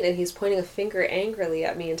mind, and he's pointing a finger angrily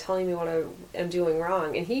at me and telling me what I am doing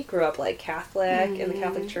wrong. And he grew up, like, Catholic in the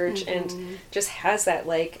Catholic Church, and just has that,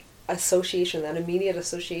 like, association, that immediate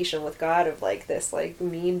association with God of, like, this, like,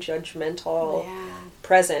 mean, judgmental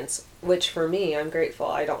presence, which for me, I'm grateful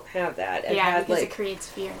I don't have that. It had, because like, it creates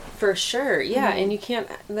fear. For sure, and you can't,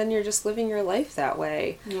 then you're just living your life that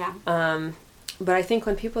way. But I think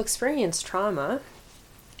when people experience trauma,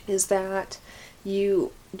 is that your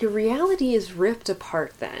reality is ripped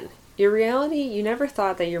apart then. Your reality, you never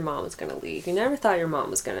thought that your mom was going to leave. You never thought your mom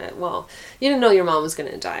was going to, well, you didn't know your mom was going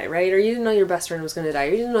to die, right? Or you didn't know your best friend was going to die.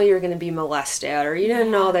 Or you didn't know you were going to be molested. Or you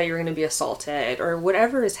didn't know that you were going to be assaulted. Or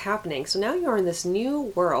whatever is happening. So now you're in this new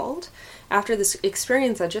world after this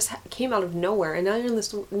experience that just came out of nowhere. And now you're in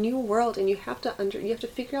this new world, and you have to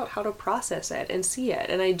figure out how to process it and see it.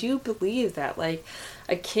 And I do believe that, like,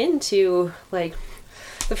 akin to, like,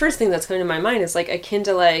 the first thing that's coming to my mind is like akin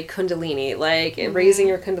to like Kundalini, like raising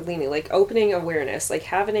your Kundalini, like opening awareness, like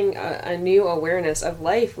having a new awareness of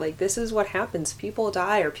life. Like, this is what happens. People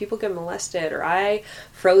die, or people get molested, or I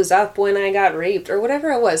froze up when I got raped, or whatever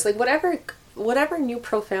it was. Like, whatever new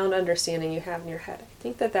profound understanding you have in your head, I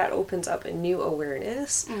think that opens up a new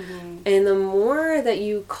awareness. And the more that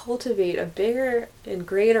you cultivate a bigger and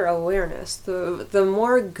greater awareness, the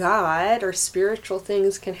more God or spiritual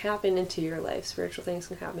things can happen into your life.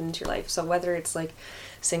 So whether it's like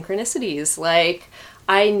synchronicities, like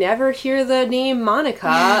I never hear the name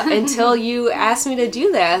Monica until you asked me to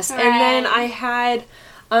do this. Right. And then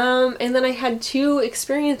I had two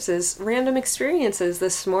random experiences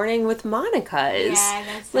this morning with Monicas. Yeah,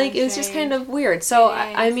 that's like, it was just kind of weird. So,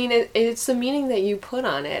 I mean, it's the meaning that you put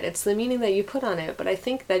on it. But I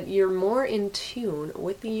think that you're more in tune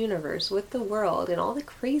with the universe, with the world, and all the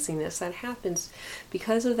craziness that happens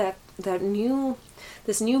because of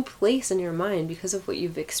this new place in your mind, because of what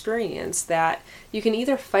you've experienced, that you can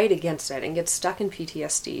either fight against it and get stuck in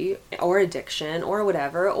PTSD or addiction or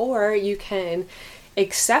whatever, or you can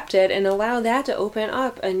accept it and allow that to open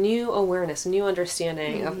up a new awareness, a new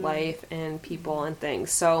understanding of life and people and things.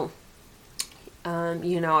 So,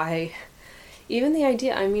 you know, even the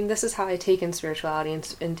idea, I mean, this is how I take in spirituality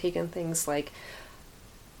and take in things like,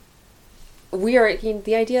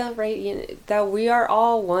 the idea, right, that we are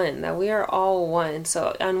all one.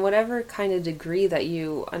 So on whatever kind of degree that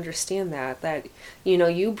you understand that, you know,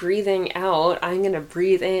 you breathing out, I'm going to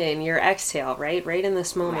breathe in your exhale, right in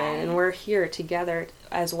this moment. Right. And we're here together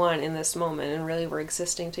as one in this moment. And really we're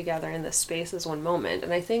existing together in this space as one moment.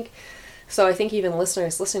 And I think even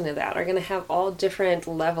listeners listening to that are going to have all different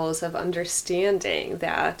levels of understanding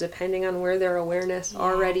that, depending on where their awareness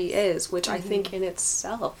already is, which I think in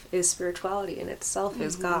itself is spirituality, in itself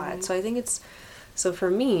is God. So I think so for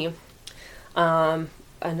me,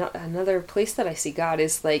 another place that I see God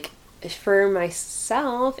is like, for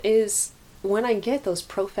myself, is when I get those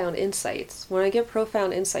profound insights,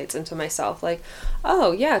 into myself, like,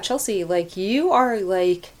 oh yeah, Chelsea, like, you are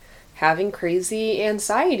like having crazy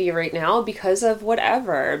anxiety right now because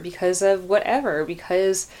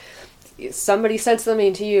somebody said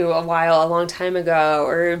something to you a long time ago,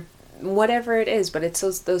 or whatever it is. But it's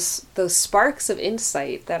those sparks of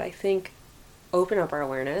insight that I think open up our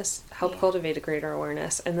awareness, help cultivate a greater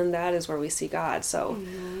awareness, and then that is where we see God. So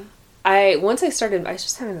I was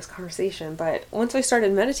just having this conversation, but once I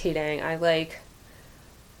started meditating, I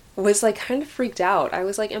was like kind of freaked out. I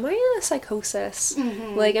was like, am I in a psychosis?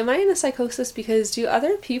 Like, am I in a psychosis because do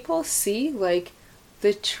other people see like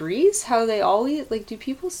the trees, how they always, like, do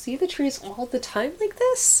people see the trees all the time like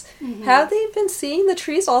this? Mm-hmm. Have they been seeing the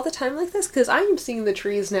trees all the time like this? Because I'm seeing the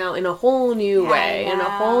trees now in a whole new way, in a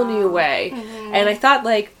whole new way. Mm-hmm. And I thought,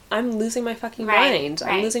 like, I'm losing my fucking mind.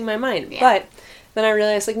 I'm losing my mind. But then I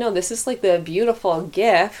realized, like, no, this is, like, the beautiful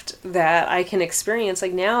gift that I can experience.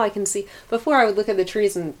 Like, now I can see, before I would look at the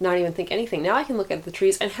trees and not even think anything. Now I can look at the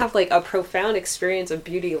trees and have, like, a profound experience of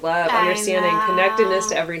beauty, love, understanding, connectedness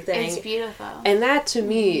to everything. It's beautiful. And that, to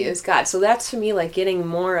me, is God. So that's, to me, like, getting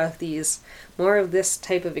more of this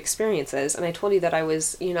type of experiences. And I told you that I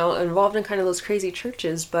was, you know, involved in kind of those crazy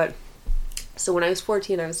churches. But, so when I was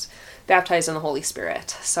 14, I was baptized in the Holy Spirit.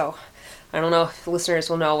 So I don't know if listeners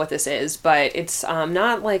will know what this is, but it's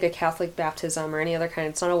not like a Catholic baptism or any other kind.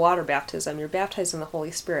 It's not a water baptism. You're baptized in the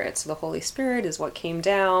Holy Spirit. So the Holy Spirit is what came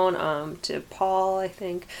down to Paul, I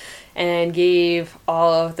think, and gave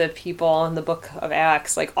all of the people in the book of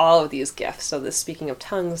Acts, like, all of these gifts. So the speaking of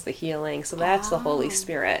tongues, the healing. So that's the Holy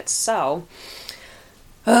Spirit. So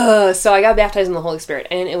I got baptized in the Holy Spirit,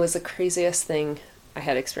 and it was the craziest thing I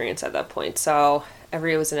had experienced at that point. So it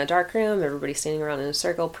was in a dark room, everybody standing around in a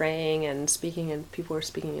circle praying and speaking, and people were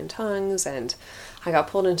speaking in tongues, and I got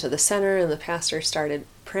pulled into the center, and the pastor started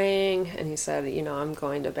praying, and he said, you know, I'm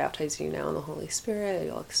going to baptize you now in the Holy Spirit.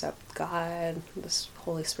 You'll accept God, this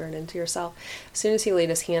Holy Spirit, into yourself. As soon as he laid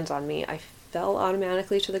his hands on me, I fell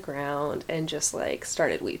automatically to the ground and just, like,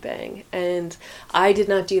 started weeping. And I did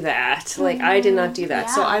not do that. Like, I did not do that.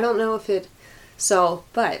 Yeah. So I don't know if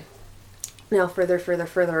but now, further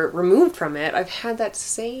removed from it, I've had that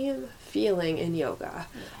same feeling in yoga.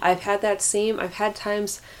 I've had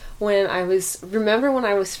times when remember when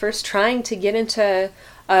I was first trying to get into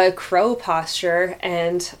a crow posture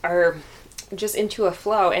or just into a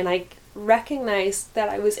flow, and I recognized that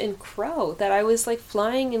I was in crow, that I was, like,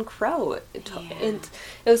 flying in crow. And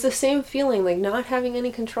it was the same feeling, like, not having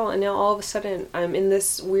any control, and now all of a sudden I'm in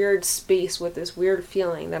this weird space with this weird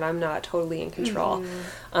feeling that I'm not totally in control.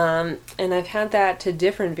 And I've had that to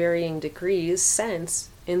different varying degrees since,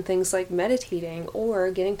 in things like meditating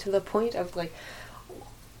or getting to the point of, like,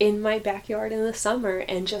 in my backyard in the summer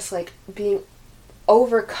and just, like, being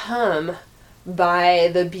overcome by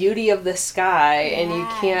the beauty of the sky. And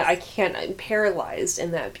I'm paralyzed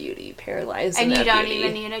in that beauty, and you don't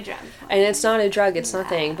even need a drug. And it's not a drug, it's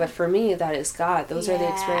nothing, but for me, that is God. Those are the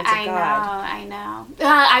experience of God. I know.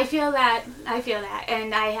 I feel that,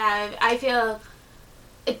 and I feel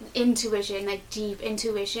intuition, like, deep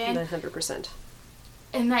intuition. 900%.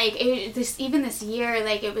 And, like, even this year,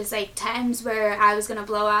 like, it was, like, times where I was gonna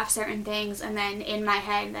blow off certain things, and then in my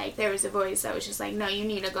head, like, there was a voice that was just like, no, you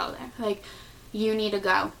need to go there. Like, you need to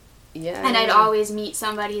go. Yeah. And I'd always meet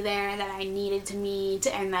somebody there that I needed to meet,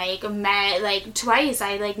 and, like, met, like, twice.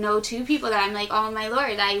 I, like, know two people that I'm like, oh my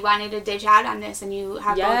Lord, I wanted to ditch out on this, and you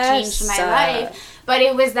have both changed my life. But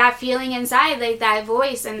it was that feeling inside, like, that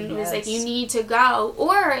voice, and it was like, you need to go.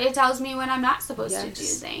 Or it tells me when I'm not supposed to do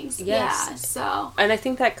things. Yes. Yeah, so. And I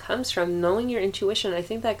think that comes from knowing your intuition. I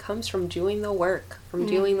think that comes from doing the work.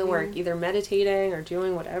 Doing the work, either meditating or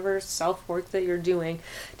doing whatever self-work that you're doing,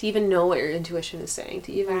 to even know what your intuition is saying,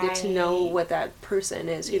 to even get to know what that person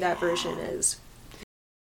is, who that version is.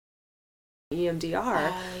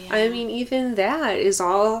 EMDR. I mean, even that is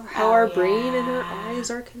all how our brain and our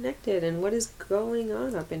eyes are connected, and what is going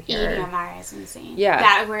on up in here. EMDR is insane. Yeah.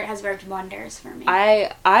 That has worked wonders for me.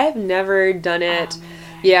 I've never done it.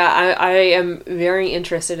 Yeah, I am very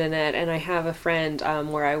interested in it, and I have a friend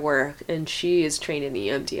where I work, and she is trained in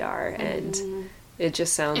EMDR, and it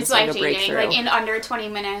just sounds like a breakthrough. Like, in under 20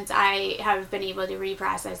 minutes, I have been able to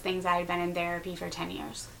reprocess things I've been in therapy for 10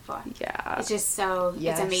 years for. Yeah. It's just so,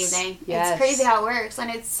 it's amazing. Yes. It's crazy how it works,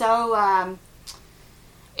 and it's so, I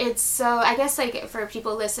guess, like, for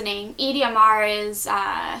people listening, EMDR is,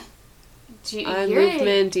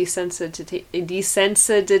 movement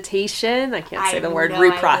desensitization. I can't say the word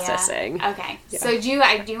reprocessing. Idea. Okay. Yeah. So do you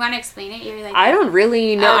want to explain it? You're like, I don't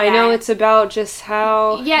really know. Okay. I know it's about just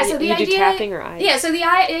how so the idea, do tapping or eyes. Yeah, so the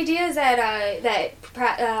idea is that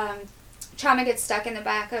trauma gets stuck in the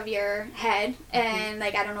back of your head, and,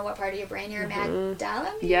 like, I don't know what part of your brain, your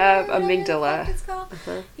amygdala? Yeah, amygdala. It's called.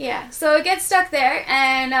 Yeah, so it gets stuck there,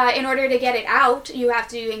 and in order to get it out, you have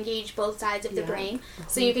to engage both sides of the brain.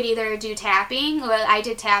 So you could either do tapping. Well, I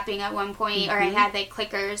did tapping at one point, or I had, like,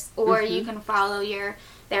 clickers, or you can follow your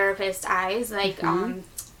therapist's eyes, like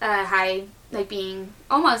high, like, being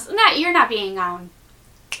almost you're not being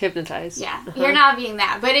hypnotized. Yeah, you're not being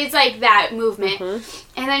that, but it's like that movement.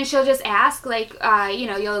 And then she'll just ask, like,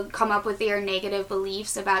 you'll come up with your negative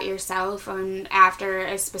beliefs about yourself after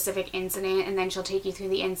a specific incident, and then she'll take you through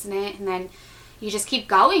the incident, and then you just keep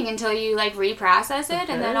going until you like reprocess it,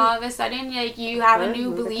 and then all of a sudden like you have a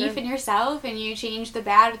new belief in yourself, and you change the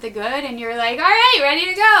bad with the good, and you're like, all right, ready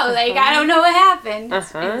to go. Like, I don't know what happened.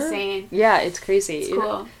 It's insane. Yeah, it's crazy. It's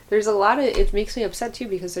cool. There's a lot of, it makes me upset too,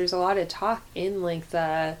 because there's a lot of talk in like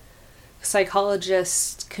the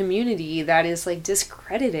psychologist community that is like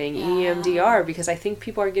discrediting EMDR, because I think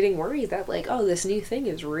people are getting worried that like, oh, this new thing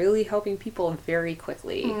is really helping people very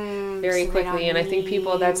quickly, and I think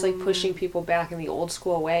people, that's like pushing people back in the old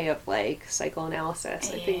school way of like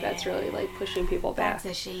psychoanalysis. I think that's really like pushing people back.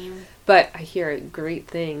 That's a shame. But I hear great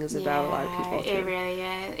things about a lot of people too. It really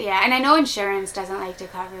is. Yeah, and I know insurance doesn't like to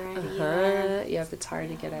cover it either. Yeah, it's hard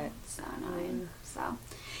to get it. So annoying. So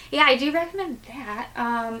yeah, I do recommend that.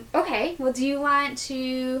 Okay, well, do you want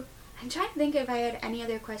to... I'm trying to think if I had any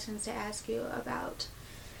other questions to ask you about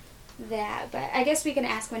that, but I guess we can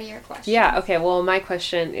ask one of your questions. Yeah, okay, well, my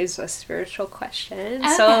question is a spiritual question.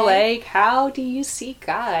 Okay. So, like, how do you see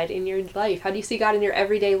God in your life? How do you see God in your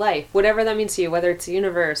everyday life? Whatever that means to you, whether it's the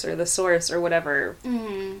universe or the source or whatever.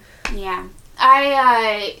 Yeah.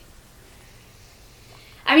 I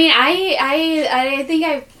think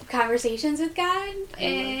I've conversations with God,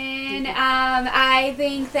 and I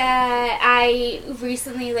think that I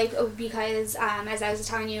recently, like, because as I was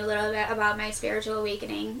telling you a little bit about my spiritual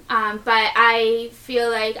awakening, but I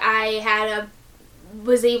feel like I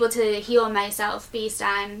was able to heal myself based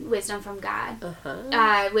on wisdom from God,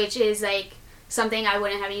 which is like something I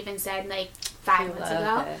wouldn't have even said like 5 months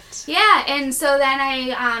ago. Yeah, and so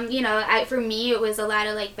then for me it was a lot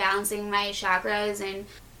of like balancing my chakras and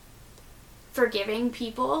forgiving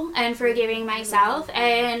people and forgiving myself,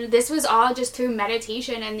 and this was all just through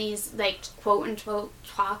meditation and these like quote unquote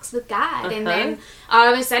talks with God. And then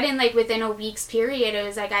all of a sudden, like within a week's period, it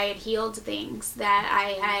was like I had healed things that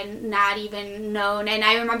I had not even known. And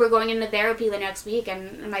I remember going into therapy the next week,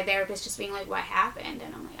 and my therapist just being like, what happened?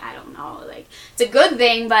 And I'm like, I don't know, like it's a good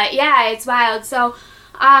thing, but yeah, it's wild. So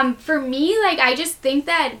for me, like, I just think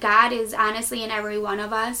that God is honestly in every one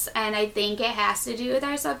of us, and I think it has to do with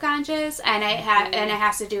our subconscious, and it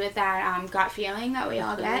has to do with that gut feeling that we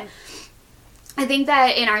all get. I think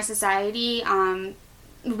that in our society,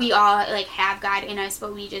 we all like have God in us,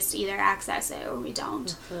 but we just either access it or we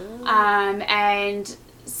don't. And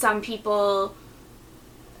some people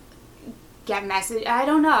get message. I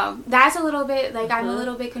don't know. That's a little bit like I'm a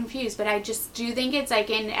little bit confused, but I just do think it's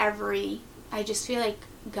like in every. I just feel like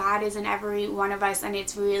God is in every one of us, and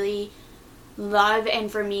it's really love,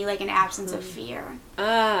 and for me, like an absence of fear.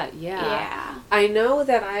 Yeah. I know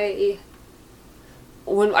that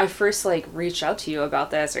when I first like reached out to you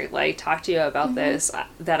about this, or like talked to you about this,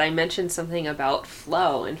 that I mentioned something about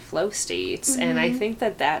flow and flow states, and I think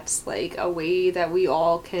that that's like a way that we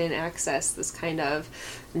all can access this kind of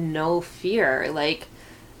no fear. Like,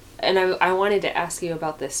 and I wanted to ask you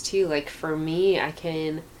about this too. Like for me, I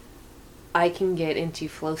can get into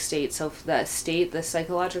flow state. So the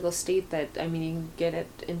psychological state that, I mean, you can get it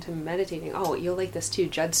into meditating. Oh, you'll like this too.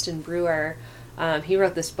 Judson Brewer, he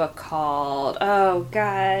wrote this book called,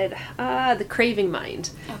 The Craving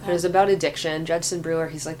Mind. Okay. It was about addiction. Judson Brewer,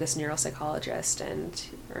 he's like this neuropsychologist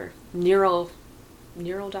or neural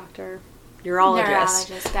doctor.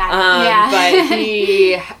 Neurologist. But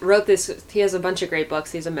he wrote this, he has a bunch of great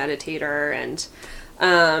books. He's a meditator, and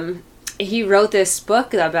he wrote this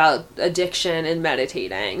book about addiction and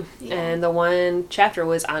meditating, and the one chapter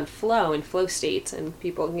was on flow and flow states, and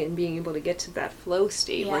people being able to get to that flow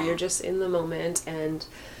state where you're just in the moment, and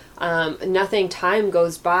time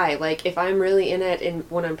goes by. Like if I'm really in it, and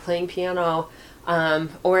when I'm playing piano,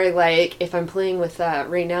 or like if I'm playing with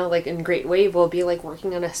right now, like in Great Wave, we'll be like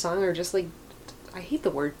working on a song, or just like, I hate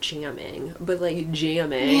the word jamming, but like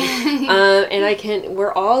jamming. And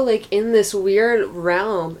we're all like in this weird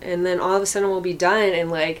realm, and then all of a sudden we'll be done,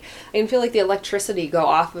 and like I can feel like the electricity go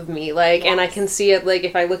off of me, like, and I can see it, like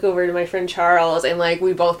if I look over to my friend Charles, and like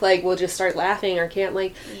we both like will just start laughing, or can't,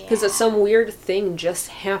 like, because it's some weird thing just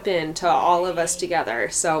happened to all of us together.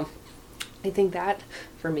 So I think that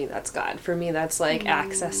for me, that's God. For me, that's like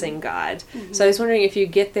accessing God. So I was wondering if you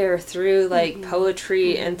get there through like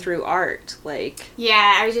poetry and through art, like.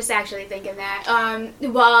 Yeah, I was just actually thinking that.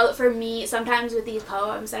 Well, for me, sometimes with these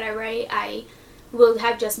poems that I write, I will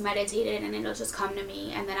have just meditated and it'll just come to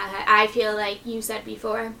me, and then I feel like you said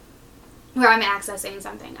before, where I'm accessing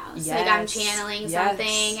something else. Like I'm channeling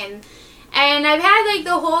something, and I've had, like,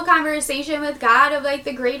 the whole conversation with God of, like,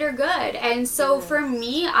 the greater good. And so for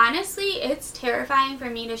me, honestly, it's terrifying for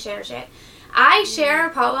me to share shit. I share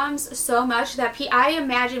poems so much that I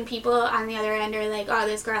imagine people on the other end are like, oh,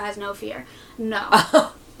 this girl has no fear. No.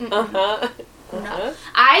 no.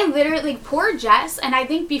 I literally, poor Jess, and I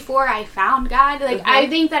think before I found God, like, I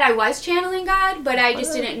think that I was channeling God, but I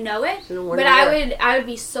just didn't know it. But I would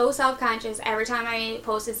be so self-conscious every time I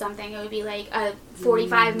posted something. It would be like a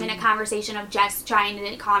 45-minute conversation of Jess trying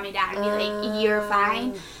to calm me down and be like, you're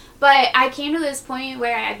fine. But I came to this point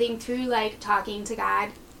where I think through, like, talking to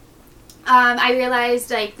God, I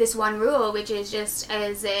realized, like, this one rule, which is just,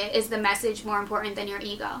 is the message more important than your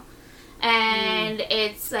ego? And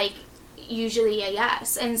it's, like, usually a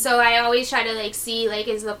yes. And so I always try to, like, see, like,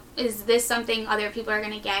 is this something other people are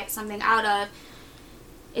going to get something out of?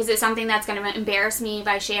 Is it something that's going to embarrass me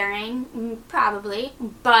by sharing? Probably.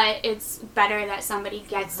 But it's better that somebody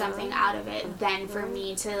gets something out of it than for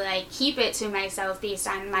me to, like, keep it to myself based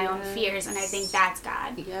on my own fears. And I think that's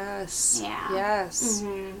God. Yes. Yeah. Yes.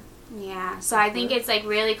 Yeah. So I think it's, like,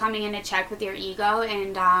 really coming into check with your ego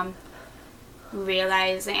and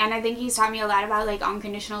realizing, and I think he's taught me a lot about, like,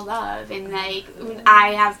 unconditional love, and, like,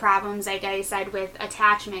 I have problems, like I said, with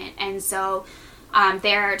attachment, and so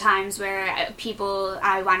there are times where people,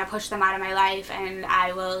 I want to push them out of my life, and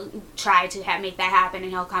I will try to make that happen,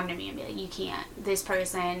 and he'll come to me and be like, you can't, this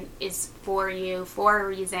person is for you for a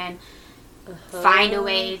reason. Find a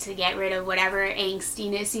way to get rid of whatever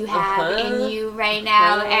angstiness you have in you right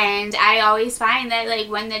now. And I always find that, like,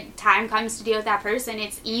 when the time comes to deal with that person,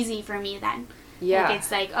 it's easy for me then. Yeah. Like, it's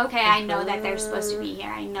like, okay, I know that they're supposed to be here.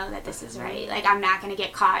 I know that this is right. Like, I'm not going to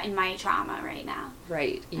get caught in my trauma right now.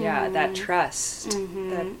 Right. Yeah, that trust.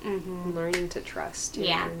 That learning to trust.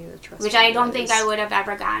 Yeah. Learning to trust, which I don't think I would have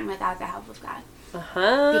ever gotten without the help of God.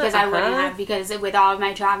 Because I wouldn't have, because with all of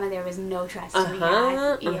my trauma, there was no trust to be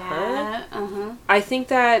had. Yeah. I think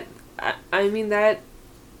that, I mean, that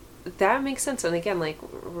makes sense. And again, like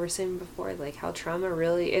we were saying before, like how trauma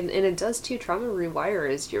really, and it does too, trauma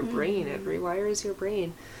rewires your brain. It rewires your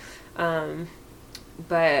brain.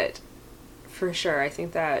 But for sure, I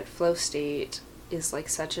think that flow state is, like,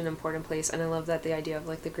 such an important place, and I love that the idea of,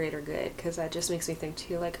 like, the greater good, because that just makes me think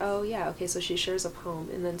too, like, oh yeah, okay, so she shares a poem,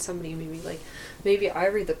 and then somebody maybe I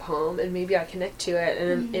read the poem, and maybe I connect to it,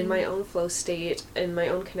 and in my own flow state, in my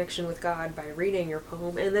own connection with God by reading your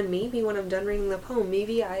poem, and then maybe when I'm done reading the poem,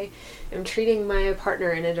 maybe I am treating my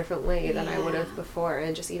partner in a different way than I would have before,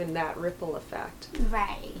 and just even that ripple effect.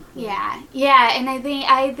 Right. Yeah, and I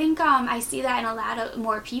think I see that in a lot of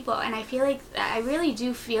more people, and I feel like, I really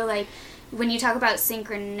do feel like, when you talk about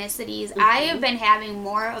synchronicities, I have been having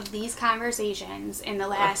more of these conversations in the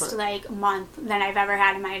last, like, month than I've ever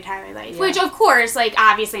had in my entire life. Which, of course, like,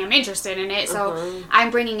 obviously I'm interested in it, so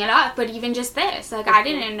I'm bringing it up. But even just this, like, I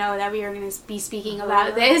didn't know that we were going to be speaking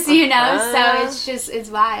about this, you know? So it's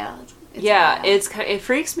wild. It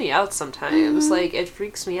freaks me out sometimes. Like, it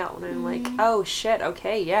freaks me out when I'm like, oh shit,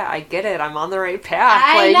 okay, yeah, I get it, I'm on the right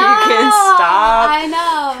path. You can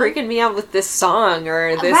stop freaking me out with this song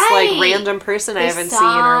or this like random person I haven't seen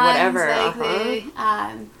or whatever. Like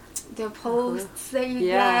the posts that you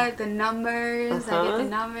get, the numbers, I get the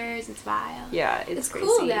numbers, it's wild. Yeah, it's crazy.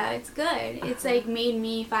 Cool though, it's good. It's like made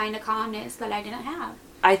me find a calmness that I didn't have.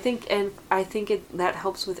 I think that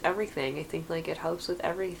helps with everything. I think, like, it helps with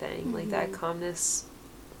everything. Like, that calmness,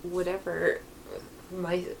 whatever,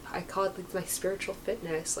 I call it, like, my spiritual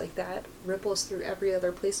fitness. Like, that ripples through every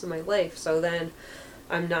other place in my life. So then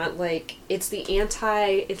I'm not, like, it's the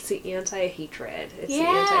anti-hatred. It's the anti-hatred.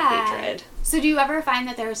 So do you ever find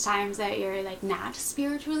that there's times that you're, like, not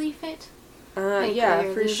spiritually fit? Like, yeah,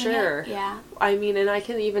 for sure. Yeah. I mean, and I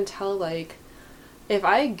can even tell, like, if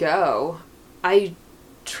I go, I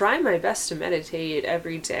try my best to meditate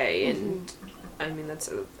every day, and I mean, that's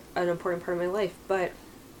an important part of my life, but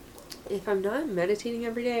if I'm not meditating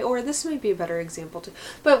every day, or this might be a better example too,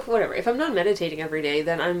 but whatever, if I'm not meditating every day,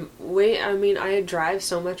 then I drive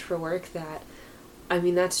so much for work that, I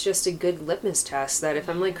mean, that's just a good litmus test, that if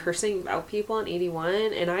I'm, like, cursing out people on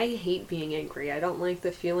 81, and I hate being angry, I don't like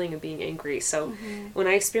the feeling of being angry, so when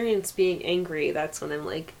I experience being angry, that's when I'm,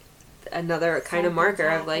 like, another kind of marker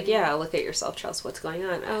of, like, yeah, look at yourself, Chelsea, what's going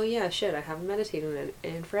on? Oh yeah, shit, I haven't meditated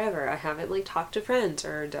in forever. I haven't, like, talked to friends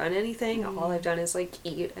or done anything. All I've done is, like,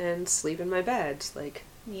 eat and sleep in my bed. Like,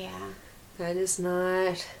 that is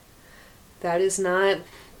not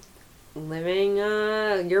living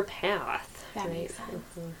your path. That makes sense.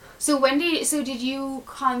 So how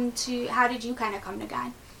did you kind of come to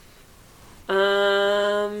God?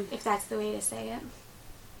 If that's the way to say it.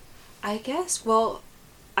 I guess, well,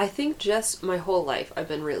 I think just my whole life I've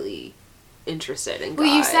been really interested in God.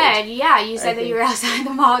 Well, you said that you were outside the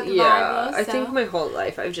mall. I think my whole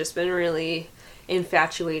life I've just been really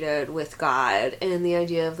infatuated with God and the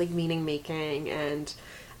idea of, like, meaning making, and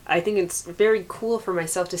I think it's very cool for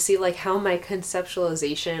myself to see, like, how my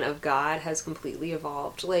conceptualization of God has completely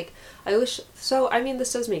evolved. Like, this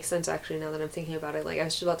does make sense, actually, now that I'm thinking about it. Like, I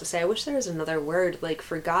was just about to say, I wish there was another word, like,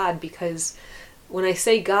 for God, because when I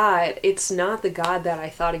say God, it's not the God that I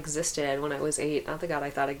thought existed when I was 8, not the God I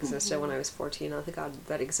thought existed when I was 14, not the God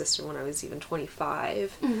that existed when I was even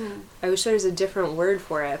 25. I wish there was a different word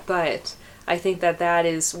for it, but I think that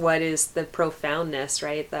is what is the profoundness,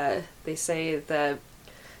 right? They say the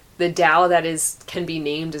Tao that can be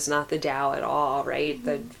named is not the Tao at all, right?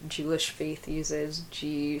 The Jewish faith uses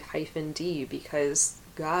G-D because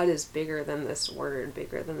God is bigger than this word,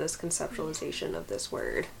 bigger than this conceptualization of this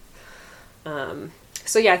word.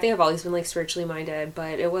 So yeah, I think I've always been, like, spiritually minded,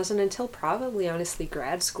 but it wasn't until probably, honestly,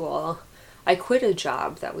 grad school. I quit a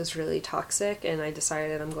job that was really toxic, and I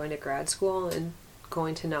decided I'm going to grad school and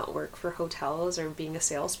going to not work for hotels or being a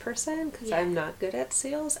salesperson, because I'm not good at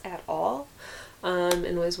sales at all,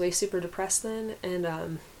 and was way super depressed then,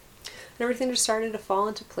 and everything just started to fall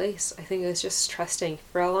into place. I think it was just trusting.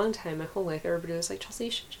 For a long time, my whole life, everybody was like, Chelsea,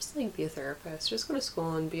 you should just, like, be a therapist. Just go to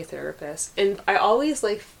school and be a therapist. And I always,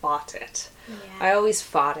 like, fought it. Yeah. I always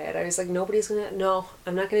fought it. I was like, no,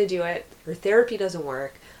 I'm not gonna do it. Your therapy doesn't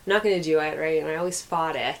work. I'm not gonna do it, right? And I always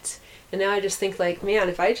fought it. And now I just think, like, man,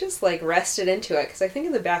 if I just, like, rested into it, because I think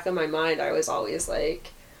in the back of my mind, I was always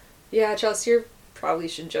like, yeah, Chelsea, you probably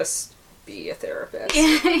should just be a therapist.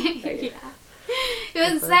 Like, yeah.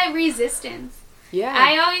 It was that resistance. Yeah.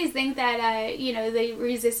 I always think that, the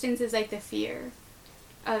resistance is, like, the fear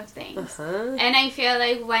of things. And I feel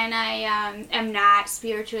like when I am not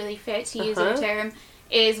spiritually fit, to use a term,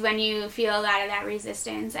 is when you feel a lot of that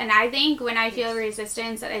resistance. And I think when I feel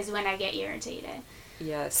resistance is when I get irritated.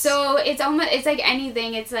 Yes. So it's like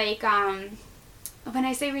anything. It's like, when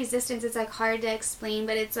I say resistance, it's, like, hard to explain,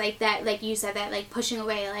 but it's like that, like you said, that, like, pushing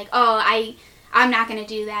away, like, I'm not going to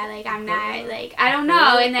do that, like, I'm not, like, I don't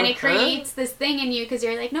know, and then it creates this thing in you, because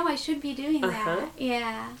you're like, no, I should be doing that,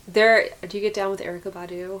 yeah. Do you get down with Erykah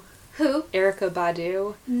Badu? Who? Erykah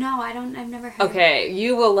Badu. No, I've never heard. Okay,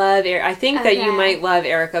 you will love, I think that you might love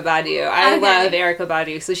Erykah Badu. I love Erykah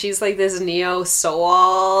Badu, so she's, like, this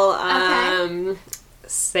neo-soul,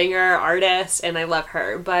 singer, artist, and I love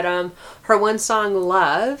her, but, her one song,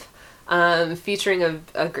 Love, featuring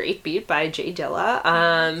a great beat by Jay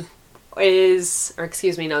Dilla,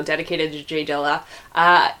 dedicated to Jay Dilla,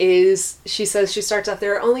 she says, she starts off,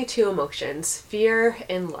 there are only two emotions, fear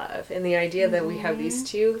and love. And the idea that we have these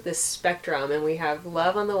two, this spectrum, and we have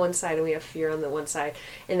love on the one side and we have fear on the one side,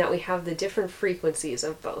 and that we have the different frequencies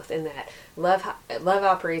of both, and that love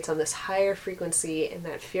operates on this higher frequency and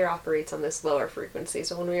that fear operates on this lower frequency.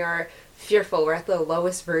 So when we are fearful, we're at the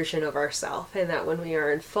lowest version of ourselves, and that when we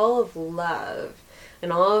are in full of love,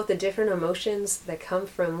 and all of the different emotions that come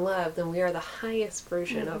from love, then we are the highest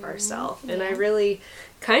version of ourselves. And I really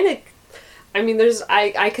kind of,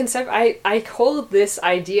 I hold this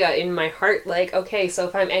idea in my heart, like, okay, so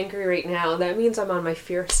if I'm angry right now, that means I'm on my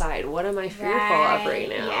fear side. What am I fearful of right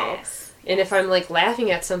now? Yes. And if I'm, like, laughing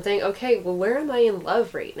at something, okay, well, where am I in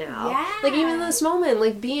love right now? Yeah. Like, even in this moment,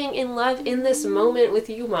 like, being in love in this moment with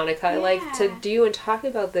you, Monica, like, to do and talk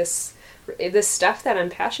about this stuff that I'm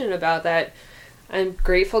passionate about, that I'm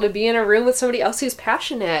grateful to be in a room with somebody else who's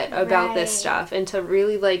passionate about this stuff, and to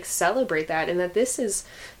really, like, celebrate that, and that this is,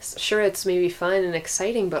 sure, it's maybe fun and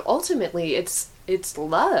exciting, but ultimately it's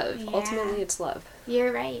love. Yeah. Ultimately it's love.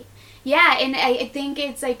 You're right. Yeah, and I think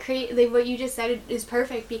it's, like, what you just said is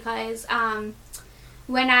perfect, because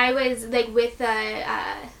when I was, like, with the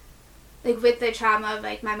trauma of,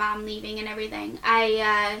 like, my mom leaving and everything,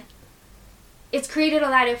 it's created a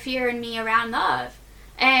lot of fear in me around love.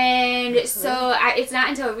 And so it's not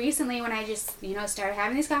until recently when I just, started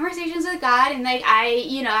having these conversations with God, and, like,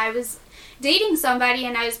 I was dating somebody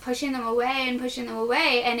and I was pushing them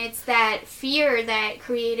away, and it's that fear that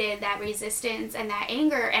created that resistance and that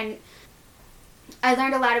anger. And I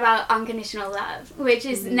learned a lot about unconditional love, which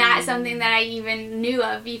is not something that I even knew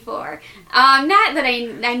of before. Not that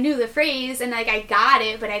I knew the phrase, and, like, I got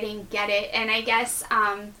it, but I didn't get it. And I guess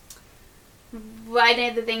one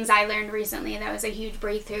of the things I learned recently that was a huge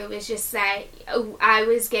breakthrough was just that I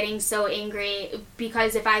was getting so angry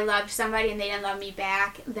because if I loved somebody and they didn't love me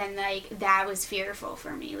back, then, like, that was fearful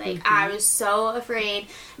for me. Like, I was so afraid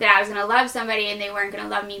that I was going to love somebody and they weren't going to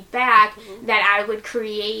love me back, that I would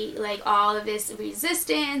create, like, all of this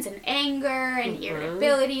resistance and anger and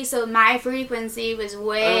irritability. So my frequency was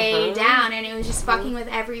way down, and it was just fucking with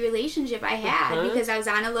every relationship I had because I was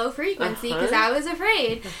on a low frequency because I was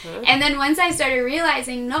afraid. And then once I started started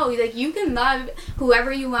realizing, no, like, you can love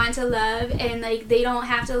whoever you want to love, and, like, they don't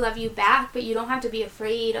have to love you back, but you don't have to be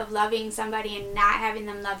afraid of loving somebody and not having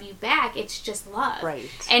them love you back. It's just love. Right.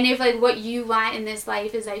 And if, like, what you want in this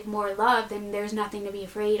life is, like, more love, then there's nothing to be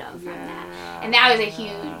afraid of from that. And that was a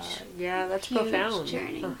huge, that's huge profound.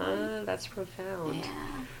 Turning point. That's profound.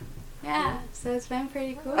 Yeah, so it's been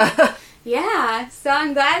pretty cool. Yeah, so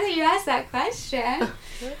I'm glad that you asked that question.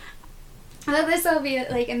 Well, this will be,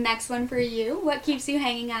 like, a next one for you. What keeps you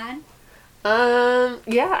hanging on?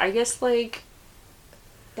 Yeah, I guess, like...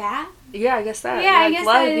 That? Yeah, I guess that. Yeah, I guess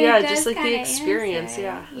love, that yeah, just, like, the experience, answer.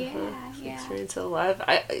 yeah. Yeah, The experience of love.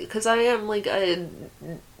 Because I am, like, I'm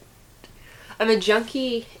a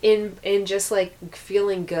junkie in just, like,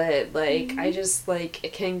 feeling good. Like, I just, like,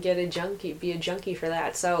 can be a junkie for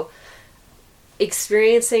that. So,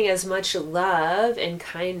 experiencing as much love and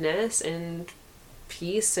kindness and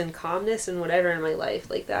peace and calmness and whatever in my life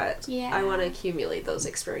like that. Yeah. I want to accumulate those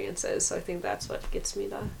experiences. So I think that's what gets me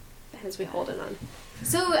has me holding on.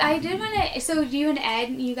 So I did want to, so you and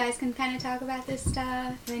Ed, you guys can kind of talk about this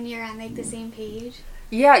stuff when you're on, like, the same page?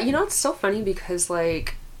 Yeah, you know, it's so funny because,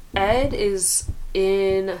 like, Ed is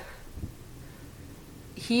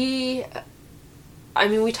I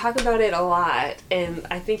mean, we talk about it a lot, and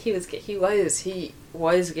I think he was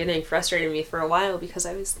getting frustrated with me for a while because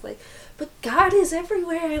I was like, but God is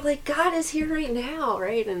everywhere, like, God is here right now,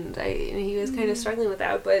 right? And he was kind of struggling with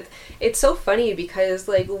that, but it's so funny because,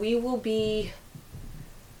 like,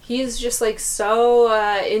 he is just, like, so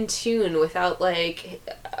in tune without, like,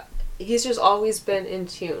 he's just always been in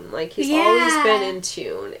tune, like, he's always been in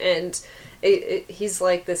tune, and he's,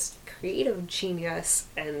 like, this creative genius,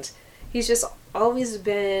 and he's just always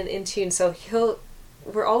been in tune, so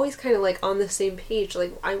we're always kind of, like, on the same page,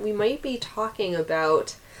 like, we might be talking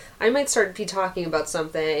about, I might start be talking about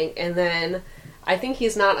something, and then I think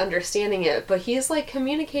he's not understanding it, but he's, like,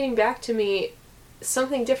 communicating back to me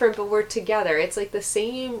something different, but we're together. It's, like, the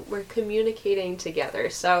same, we're communicating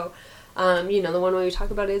together. So, you know, the one way we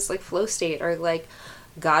talk about is, like, flow state, or, like,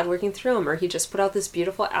 God working through him, or he just put out this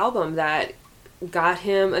beautiful album that got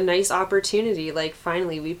him a nice opportunity. Like,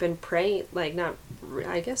 finally, we've been praying, like, not,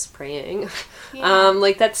 I guess, praying,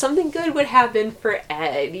 like, that something good would happen for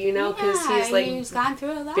Ed, you know, because he's, like, he's gone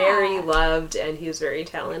through a lot. Very loved, and he's very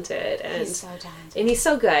talented, and he's so talented, and he's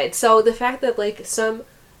so good. So the fact that, like, some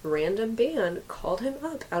random band called him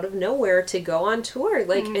up out of nowhere to go on tour,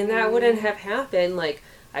 like, and that wouldn't have happened, like,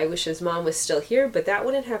 I wish his mom was still here, but that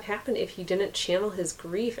wouldn't have happened if he didn't channel his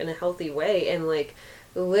grief in a healthy way, and, like,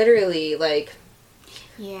 literally, like,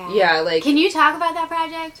 like, can you talk about that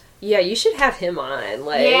project? Yeah, you should have him on,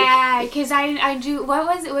 like... Yeah, because I do... What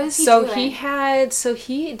was he doing?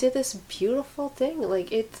 He did this beautiful thing,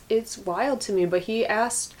 like, it's wild to me, but he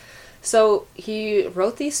asked... So, he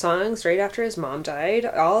wrote these songs right after his mom died,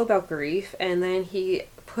 all about grief, and then he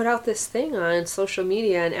put out this thing on social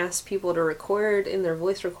media and asked people to record in their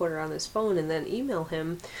voice recorder on his phone and then email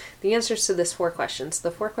him the answers to this 4 questions.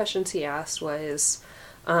 The 4 questions he asked was,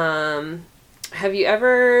 have you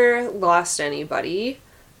ever lost anybody?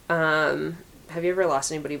 Have you ever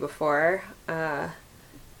lost anybody before?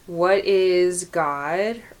 What is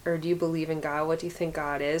God? Or do you believe in God? What do you think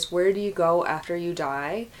God is? Where do you go after you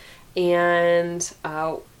die? And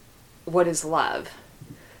what is love?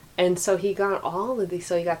 And so he got all of these.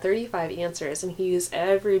 So he got 35 answers, and he used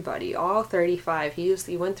everybody, all 35.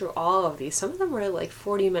 He went through all of these. Some of them were like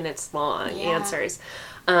 40 minutes long answers,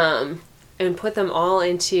 and put them all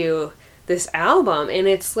into this album, and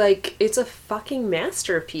it's like, it's a fucking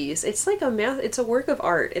masterpiece. It's like it's a work of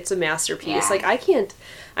art. It's a masterpiece. Like, I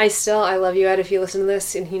love you, Ed, if you listen to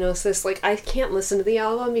this, and he knows this, like, I can't listen to the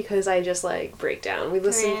album because I just, like, break down. We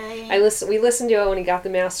listened to it when he got the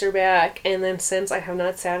master back, and then since I have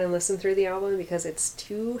not sat and listened through the album because it's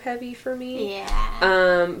too heavy for me.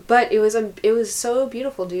 But it was so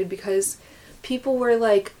beautiful, dude, because people were,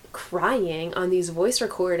 like, crying on these voice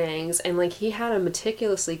recordings, and, like, he had to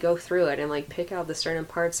meticulously go through it and, like, pick out the certain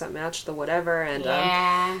parts that matched the whatever, and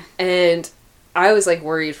and I was, like,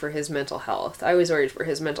 worried for his mental health. I was worried for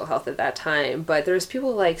his mental health at that time, but there's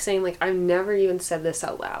people, like, saying, like, I've never even said this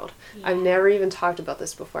out loud. I've never even talked about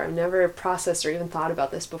this before. I've never processed or even thought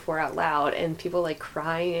about this before out loud, and people, like,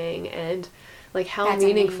 crying, and, like, how that's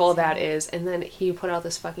meaningful amazing. That is. And then he put out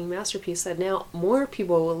this fucking masterpiece that now more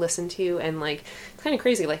people will listen to, and, like, it's kind of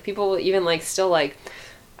crazy. Like, people will even, like, still, like,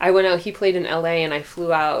 I went out, he played in LA, and we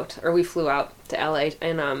flew out to LA,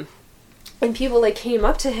 and people, like, came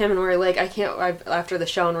up to him and were like, after the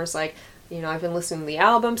show, and was like, you know, I've been listening to the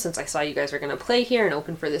album since I saw you guys were going to play here and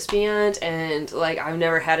open for this band, and, like, I've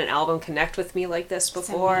never had an album connect with me like this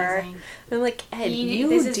before. And I'm like, Ed, you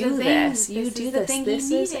do this. You do this.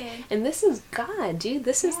 This is, and this is God, dude.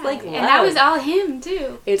 This is, like, love. And that was all him,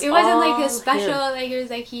 too. It wasn't, like, a special, like, it was,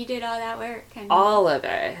 like, he did all that work. And all of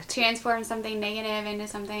it. Transformed something negative into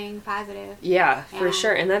something positive. Yeah, for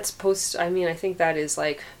sure. And that's I think that is,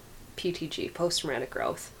 like, PTG, post-traumatic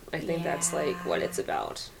growth. I think that's, like, what it's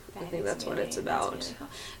about. I think that's what it's about. Really cool.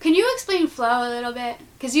 Can you explain flow a little bit?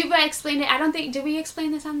 Because you've explained it. I don't think... Did we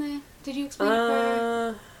explain this on the... Did you explain it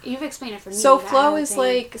for... You've explained it for me. So flow is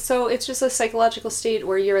like... So it's just a psychological state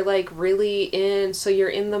where you're, like, really in... So you're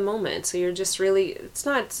in the moment. So you're just really... It's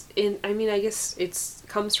not in... I mean, I guess it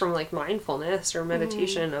comes from, like, mindfulness or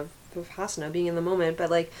meditation of Vipassana, being in the moment.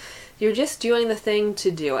 But, like, you're just doing the thing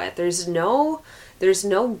to do it. There's no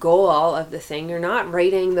goal of the thing. You're not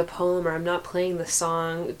writing the poem, or I'm not playing the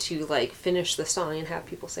song to, like, finish the song and have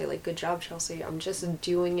people say, like, good job, Chelsea. I'm just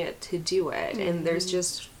doing it to do it. And there's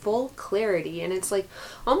just full clarity. And it's, like,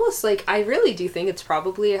 almost like, I really do think it's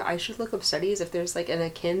probably, I should look up studies if there's, like, an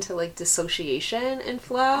akin to, like, dissociation in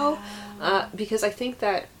flow. Because I think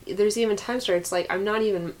that there's even times where it's like, I'm not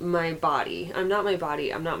even my body. I'm not my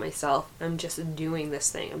body. I'm not myself. I'm just doing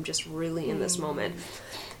this thing. I'm just really in this moment.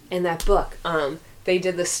 In that book, they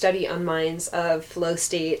did the study on minds of flow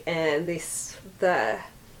state, and I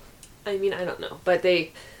don't know, but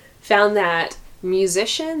they found that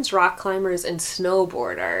musicians, rock climbers, and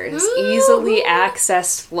snowboarders easily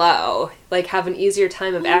access flow, like, have an easier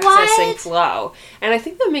time of accessing flow. And I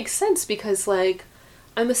think that makes sense because, like,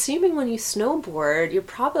 I'm assuming when you snowboard, you're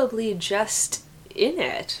probably just in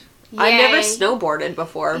it. Yeah. I've never snowboarded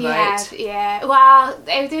before, but... Yeah. Well,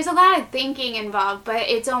 there's a lot of thinking involved, but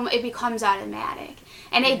it becomes automatic.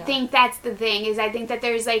 And I think that's the thing, is I think that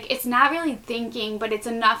there's, like, it's not really thinking, but it's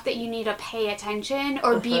enough that you need to pay attention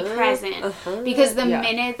or be present. Because the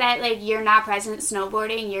minute that, like, you're not present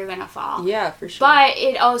snowboarding, you're gonna fall. Yeah, for sure. But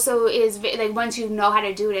it also is, like, once you know how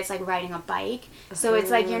to do it, it's like riding a bike. So it's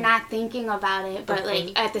like you're not thinking about it, but,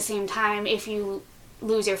 like, at the same time, if you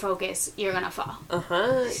lose your focus, you're gonna fall.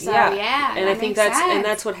 So, yeah. And I think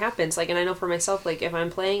that's what happens. Like, and I know for myself, like, if I'm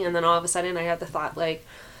playing and then all of a sudden I have the thought, like,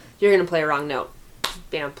 you're gonna play a wrong note.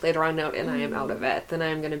 Bam, play the wrong note, and I am out of it. Then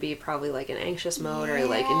I'm going to be probably, like, in anxious mode or,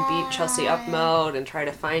 like, in beat Chelsea up mode and try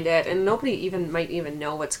to find it. And nobody might even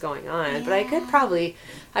know what's going on. But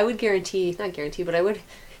I would guarantee, not guarantee, but I would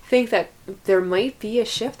think that there might be a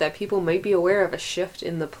shift, that people might be aware of a shift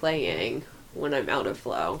in the playing when I'm out of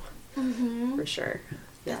flow. For sure.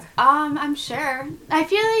 Yeah. I'm sure. I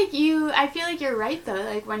feel like you're right, though.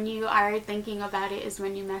 Like, when you are thinking about it is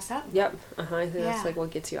when you mess up. Yep. I think that's, like,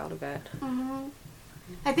 what gets you out of it.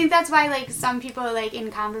 I think that's why, like, some people, like,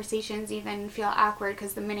 in conversations even feel awkward,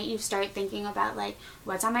 because the minute you start thinking about, like,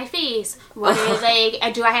 what's on my face, what is,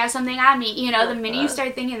 like, do I have something on me, you know, the minute you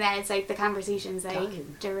start thinking that, it's like the conversation's,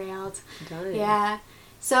 like, derailed. Yeah.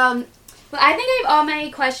 So, well, I think I have all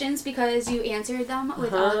my questions because you answered them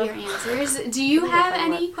with all of your answers. Do you have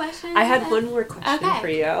any questions? I had one more question for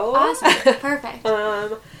you. Awesome. Perfect.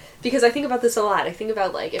 Because I think about this a lot. I think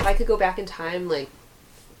about, like, if I could go back in time, like,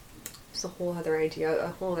 it's a whole other idea, a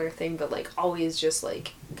whole other thing, but, like, always just,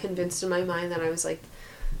 like, convinced in my mind that I was, like,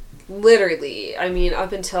 literally, I mean,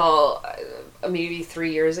 up until maybe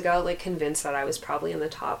 3 years ago, like, convinced that I was probably in the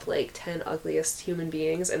top, like, 10 ugliest human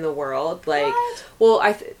beings in the world. Like, well,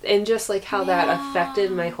 and just, like, how that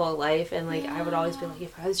affected my whole life. And, like, I would always be like,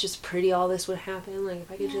 if I was just pretty, all this would happen. Like,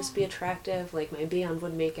 if I could just be attractive, like, my band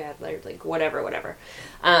would make it, like whatever.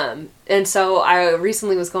 And so I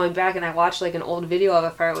recently was going back and I watched, like, an old video of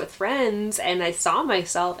a Fire with Friends, and I saw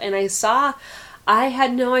myself, and I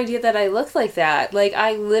had no idea that I looked like that. Like,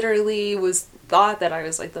 I literally thought that I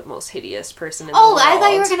was, like, the most hideous person in the world. I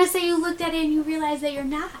thought you were going to say you looked at it and you realized that you're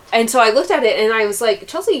not. And so I looked at it and I was like,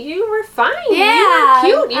 Chelsea, you were fine. Yeah.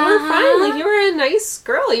 You were cute. You were fine. Like, you were a nice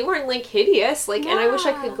girl. You weren't, like, hideous. Like, and I wish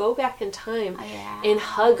I could go back in time and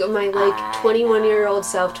hug my, like, 21-year-old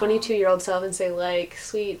self, 22-year-old self and say, like,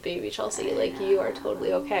 sweet baby Chelsea, like, you are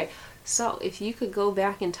totally okay. So, if you could go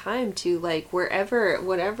back in time to, like,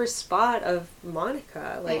 whatever spot of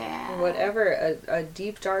Monica, like, whatever, a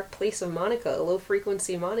deep, dark place of Monica, a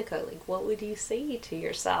low-frequency Monica, like, what would you say to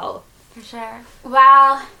yourself? For sure.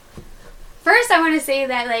 Well, first I want to say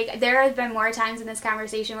that, like, there have been more times in this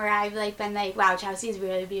conversation where I've, like, been like, wow, Chelsea's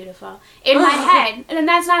really beautiful, in my head. And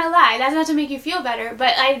that's not a lie. That's not to make you feel better,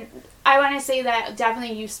 but I want to say that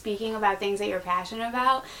definitely you speaking about things that you're passionate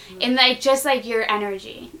about, and, like, just, like, your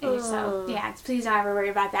energy. So, yeah, please don't ever worry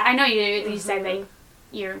about that. I know you said, like,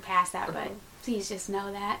 you're past that, but please just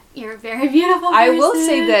know that you're a very beautiful person. I will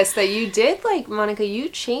say this, that you did, like, Monica,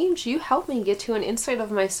 you helped me get to an insight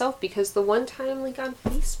of myself, because the one time, like, on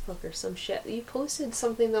Facebook or some shit, you posted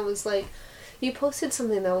something that was like,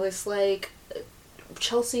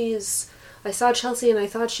 I saw Chelsea and I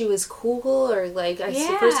thought she was cool, or like,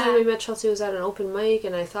 the first time I met Chelsea was at an open mic,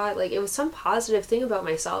 and I thought, like, it was some positive thing about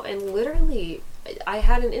myself, and literally, I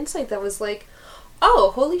had an insight that was like,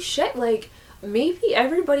 oh, holy shit, like, maybe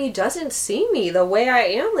everybody doesn't see me the way I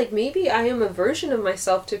am. Like, maybe I am a version of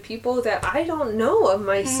myself to people that I don't know of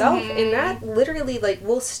myself. Mm-hmm. And that literally, like,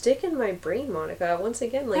 will stick in my brain, Monica. Once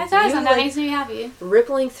again, like, that's awesome. That makes me happy.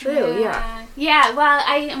 Rippling through, yeah. Yeah, well,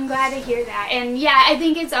 I am glad to hear that. And, yeah, I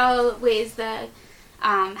think it's always the,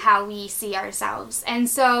 how we see ourselves. And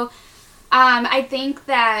so, I think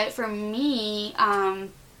that for me,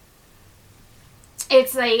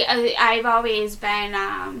 it's like, I've always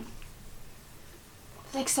been,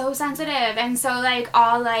 like, so sensitive, and so, like,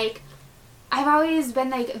 I've always been,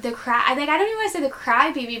 like, the cry, like, I don't even want to say the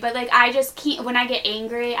cry baby, but, like, I just can't, when I get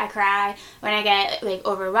angry, I cry, when I get, like,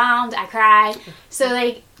 overwhelmed, I cry, so,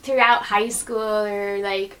 like, throughout high school, or,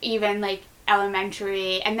 like, even, like,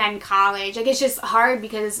 elementary, and then college, like, it's just hard,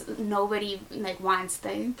 because nobody, like, wants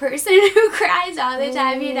the person who cries all the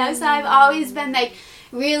time, you know, so I've always been, like,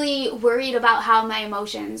 really worried about how my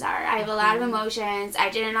emotions are. I have a lot of emotions. I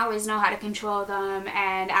didn't always know how to control them,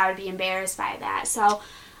 and I would be embarrassed by that. So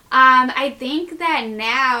I think that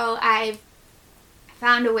now I've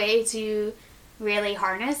found a way to really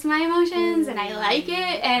harness my emotions, and I like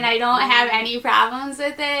it, and I don't have any problems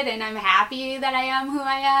with it, and I'm happy that I am who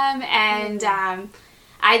I am. And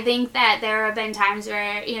I think that there have been times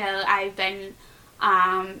where, you know, I've been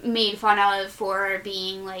made fun of for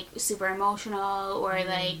being, like, super emotional, or,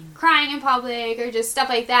 like, crying in public, or just stuff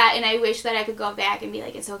like that, and I wish that I could go back and be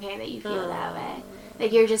like, it's okay that you feel that way.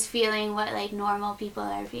 Like, you're just feeling what, like, normal people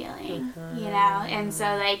are feeling, you know? And so,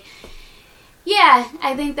 like, yeah,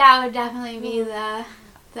 I think that would definitely be the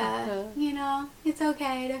you know, it's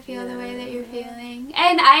okay to feel the way that you're feeling.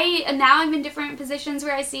 And now I'm in different positions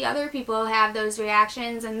where I see other people have those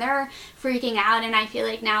reactions, and they're freaking out, and I feel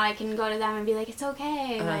like now I can go to them and be like, it's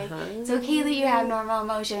okay, like, it's okay that you have normal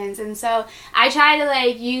emotions. And so I try to,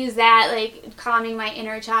 like, use that, like, calming my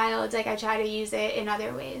inner child, like, I try to use it in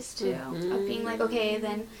other ways too, of being like, okay,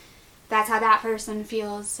 then that's how that person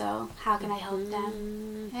feels, so how can I help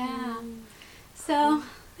them? Yeah. So,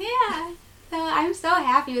 yeah. So I'm so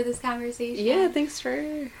happy with this conversation. Yeah, thanks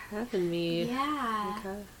for having me. Yeah. I'm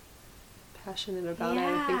kind of passionate about it.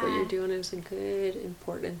 I think what you're doing is a good,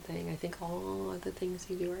 important thing. I think all of the things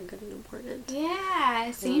you do are good and important.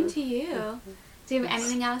 Yeah, same to you. Do you have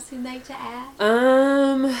anything else you'd like to add?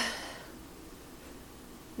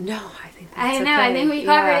 No, I think that's I know, okay. I think we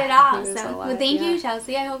covered it all. So, well, thank you,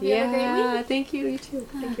 Chelsea. I hope you have a great week. Yeah, thank you. You too.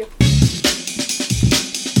 Thank you.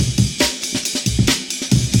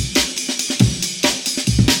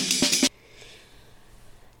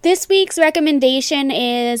 This week's recommendation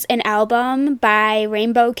is an album by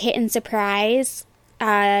Rainbow Kitten Surprise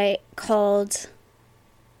called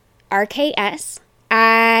RKS.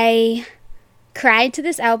 I cried to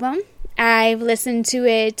this album. I've listened to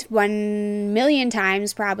it 1,000,000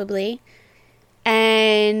 times probably.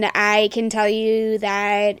 And I can tell you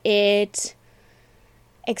that it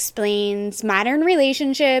explains modern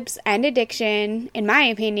relationships and addiction, in my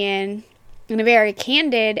opinion, in a very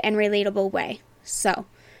candid and relatable way. So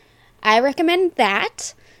I recommend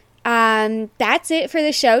that. That's it for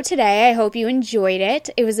the show today. I hope you enjoyed it.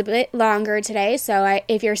 It was a bit longer today, so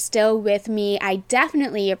if you're still with me, I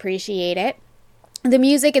definitely appreciate it. The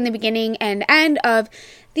music in the beginning and end of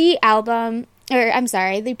the the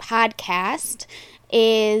podcast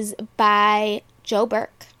is by Joe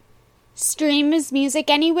Burke. Stream his music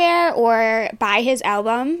anywhere or buy his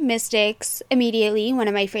album, Mystics, immediately. One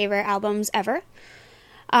of my favorite albums ever.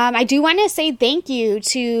 I do want to say thank you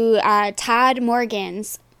to Todd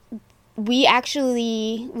Morgans. We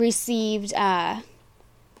actually received our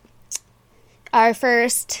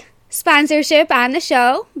first sponsorship on the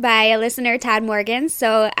show by a listener, Todd Morgans,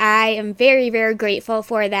 so I am very, very grateful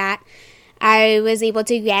for that. I was able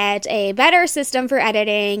to get a better system for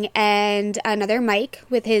editing and another mic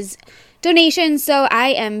with his donation, so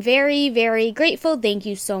I am very, very grateful. Thank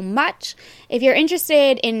you so much. If you're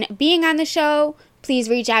interested in being on the show, please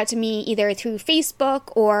reach out to me either through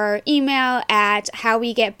Facebook or email at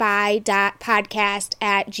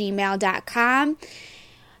howwegetby.podcast@gmail.com.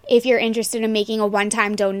 If you're interested in making a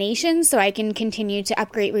one-time donation so I can continue to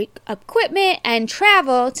upgrade equipment and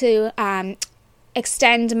travel to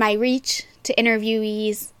extend my reach to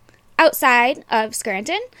interviewees outside of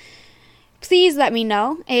Scranton, please let me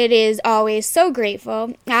know. It is always so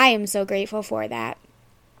grateful. I am so grateful for that.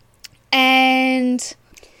 And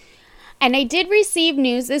I did receive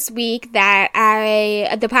news this week that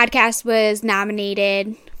the podcast was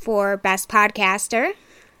nominated for Best Podcaster.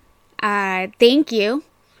 Thank you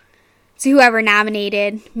to whoever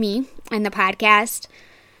nominated me and the podcast.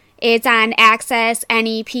 It's on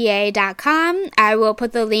accessnepa.com. I will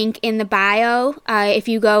put the link in the bio. If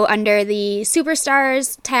you go under the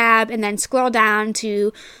Superstars tab and then scroll down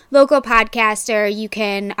to Local Podcaster, you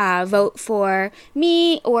can vote for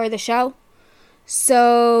me or the show.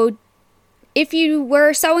 So if you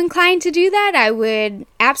were so inclined to do that, I would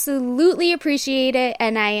absolutely appreciate it,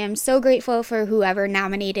 and I am so grateful for whoever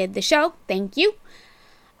nominated the show. Thank you.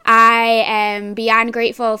 I am beyond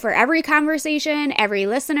grateful for every conversation, every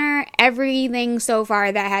listener, everything so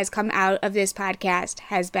far that has come out of this podcast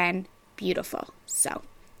has been beautiful. So,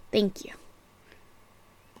 thank you.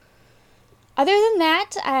 Other than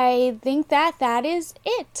that, I think that is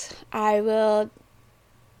it. I will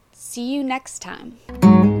see you next time.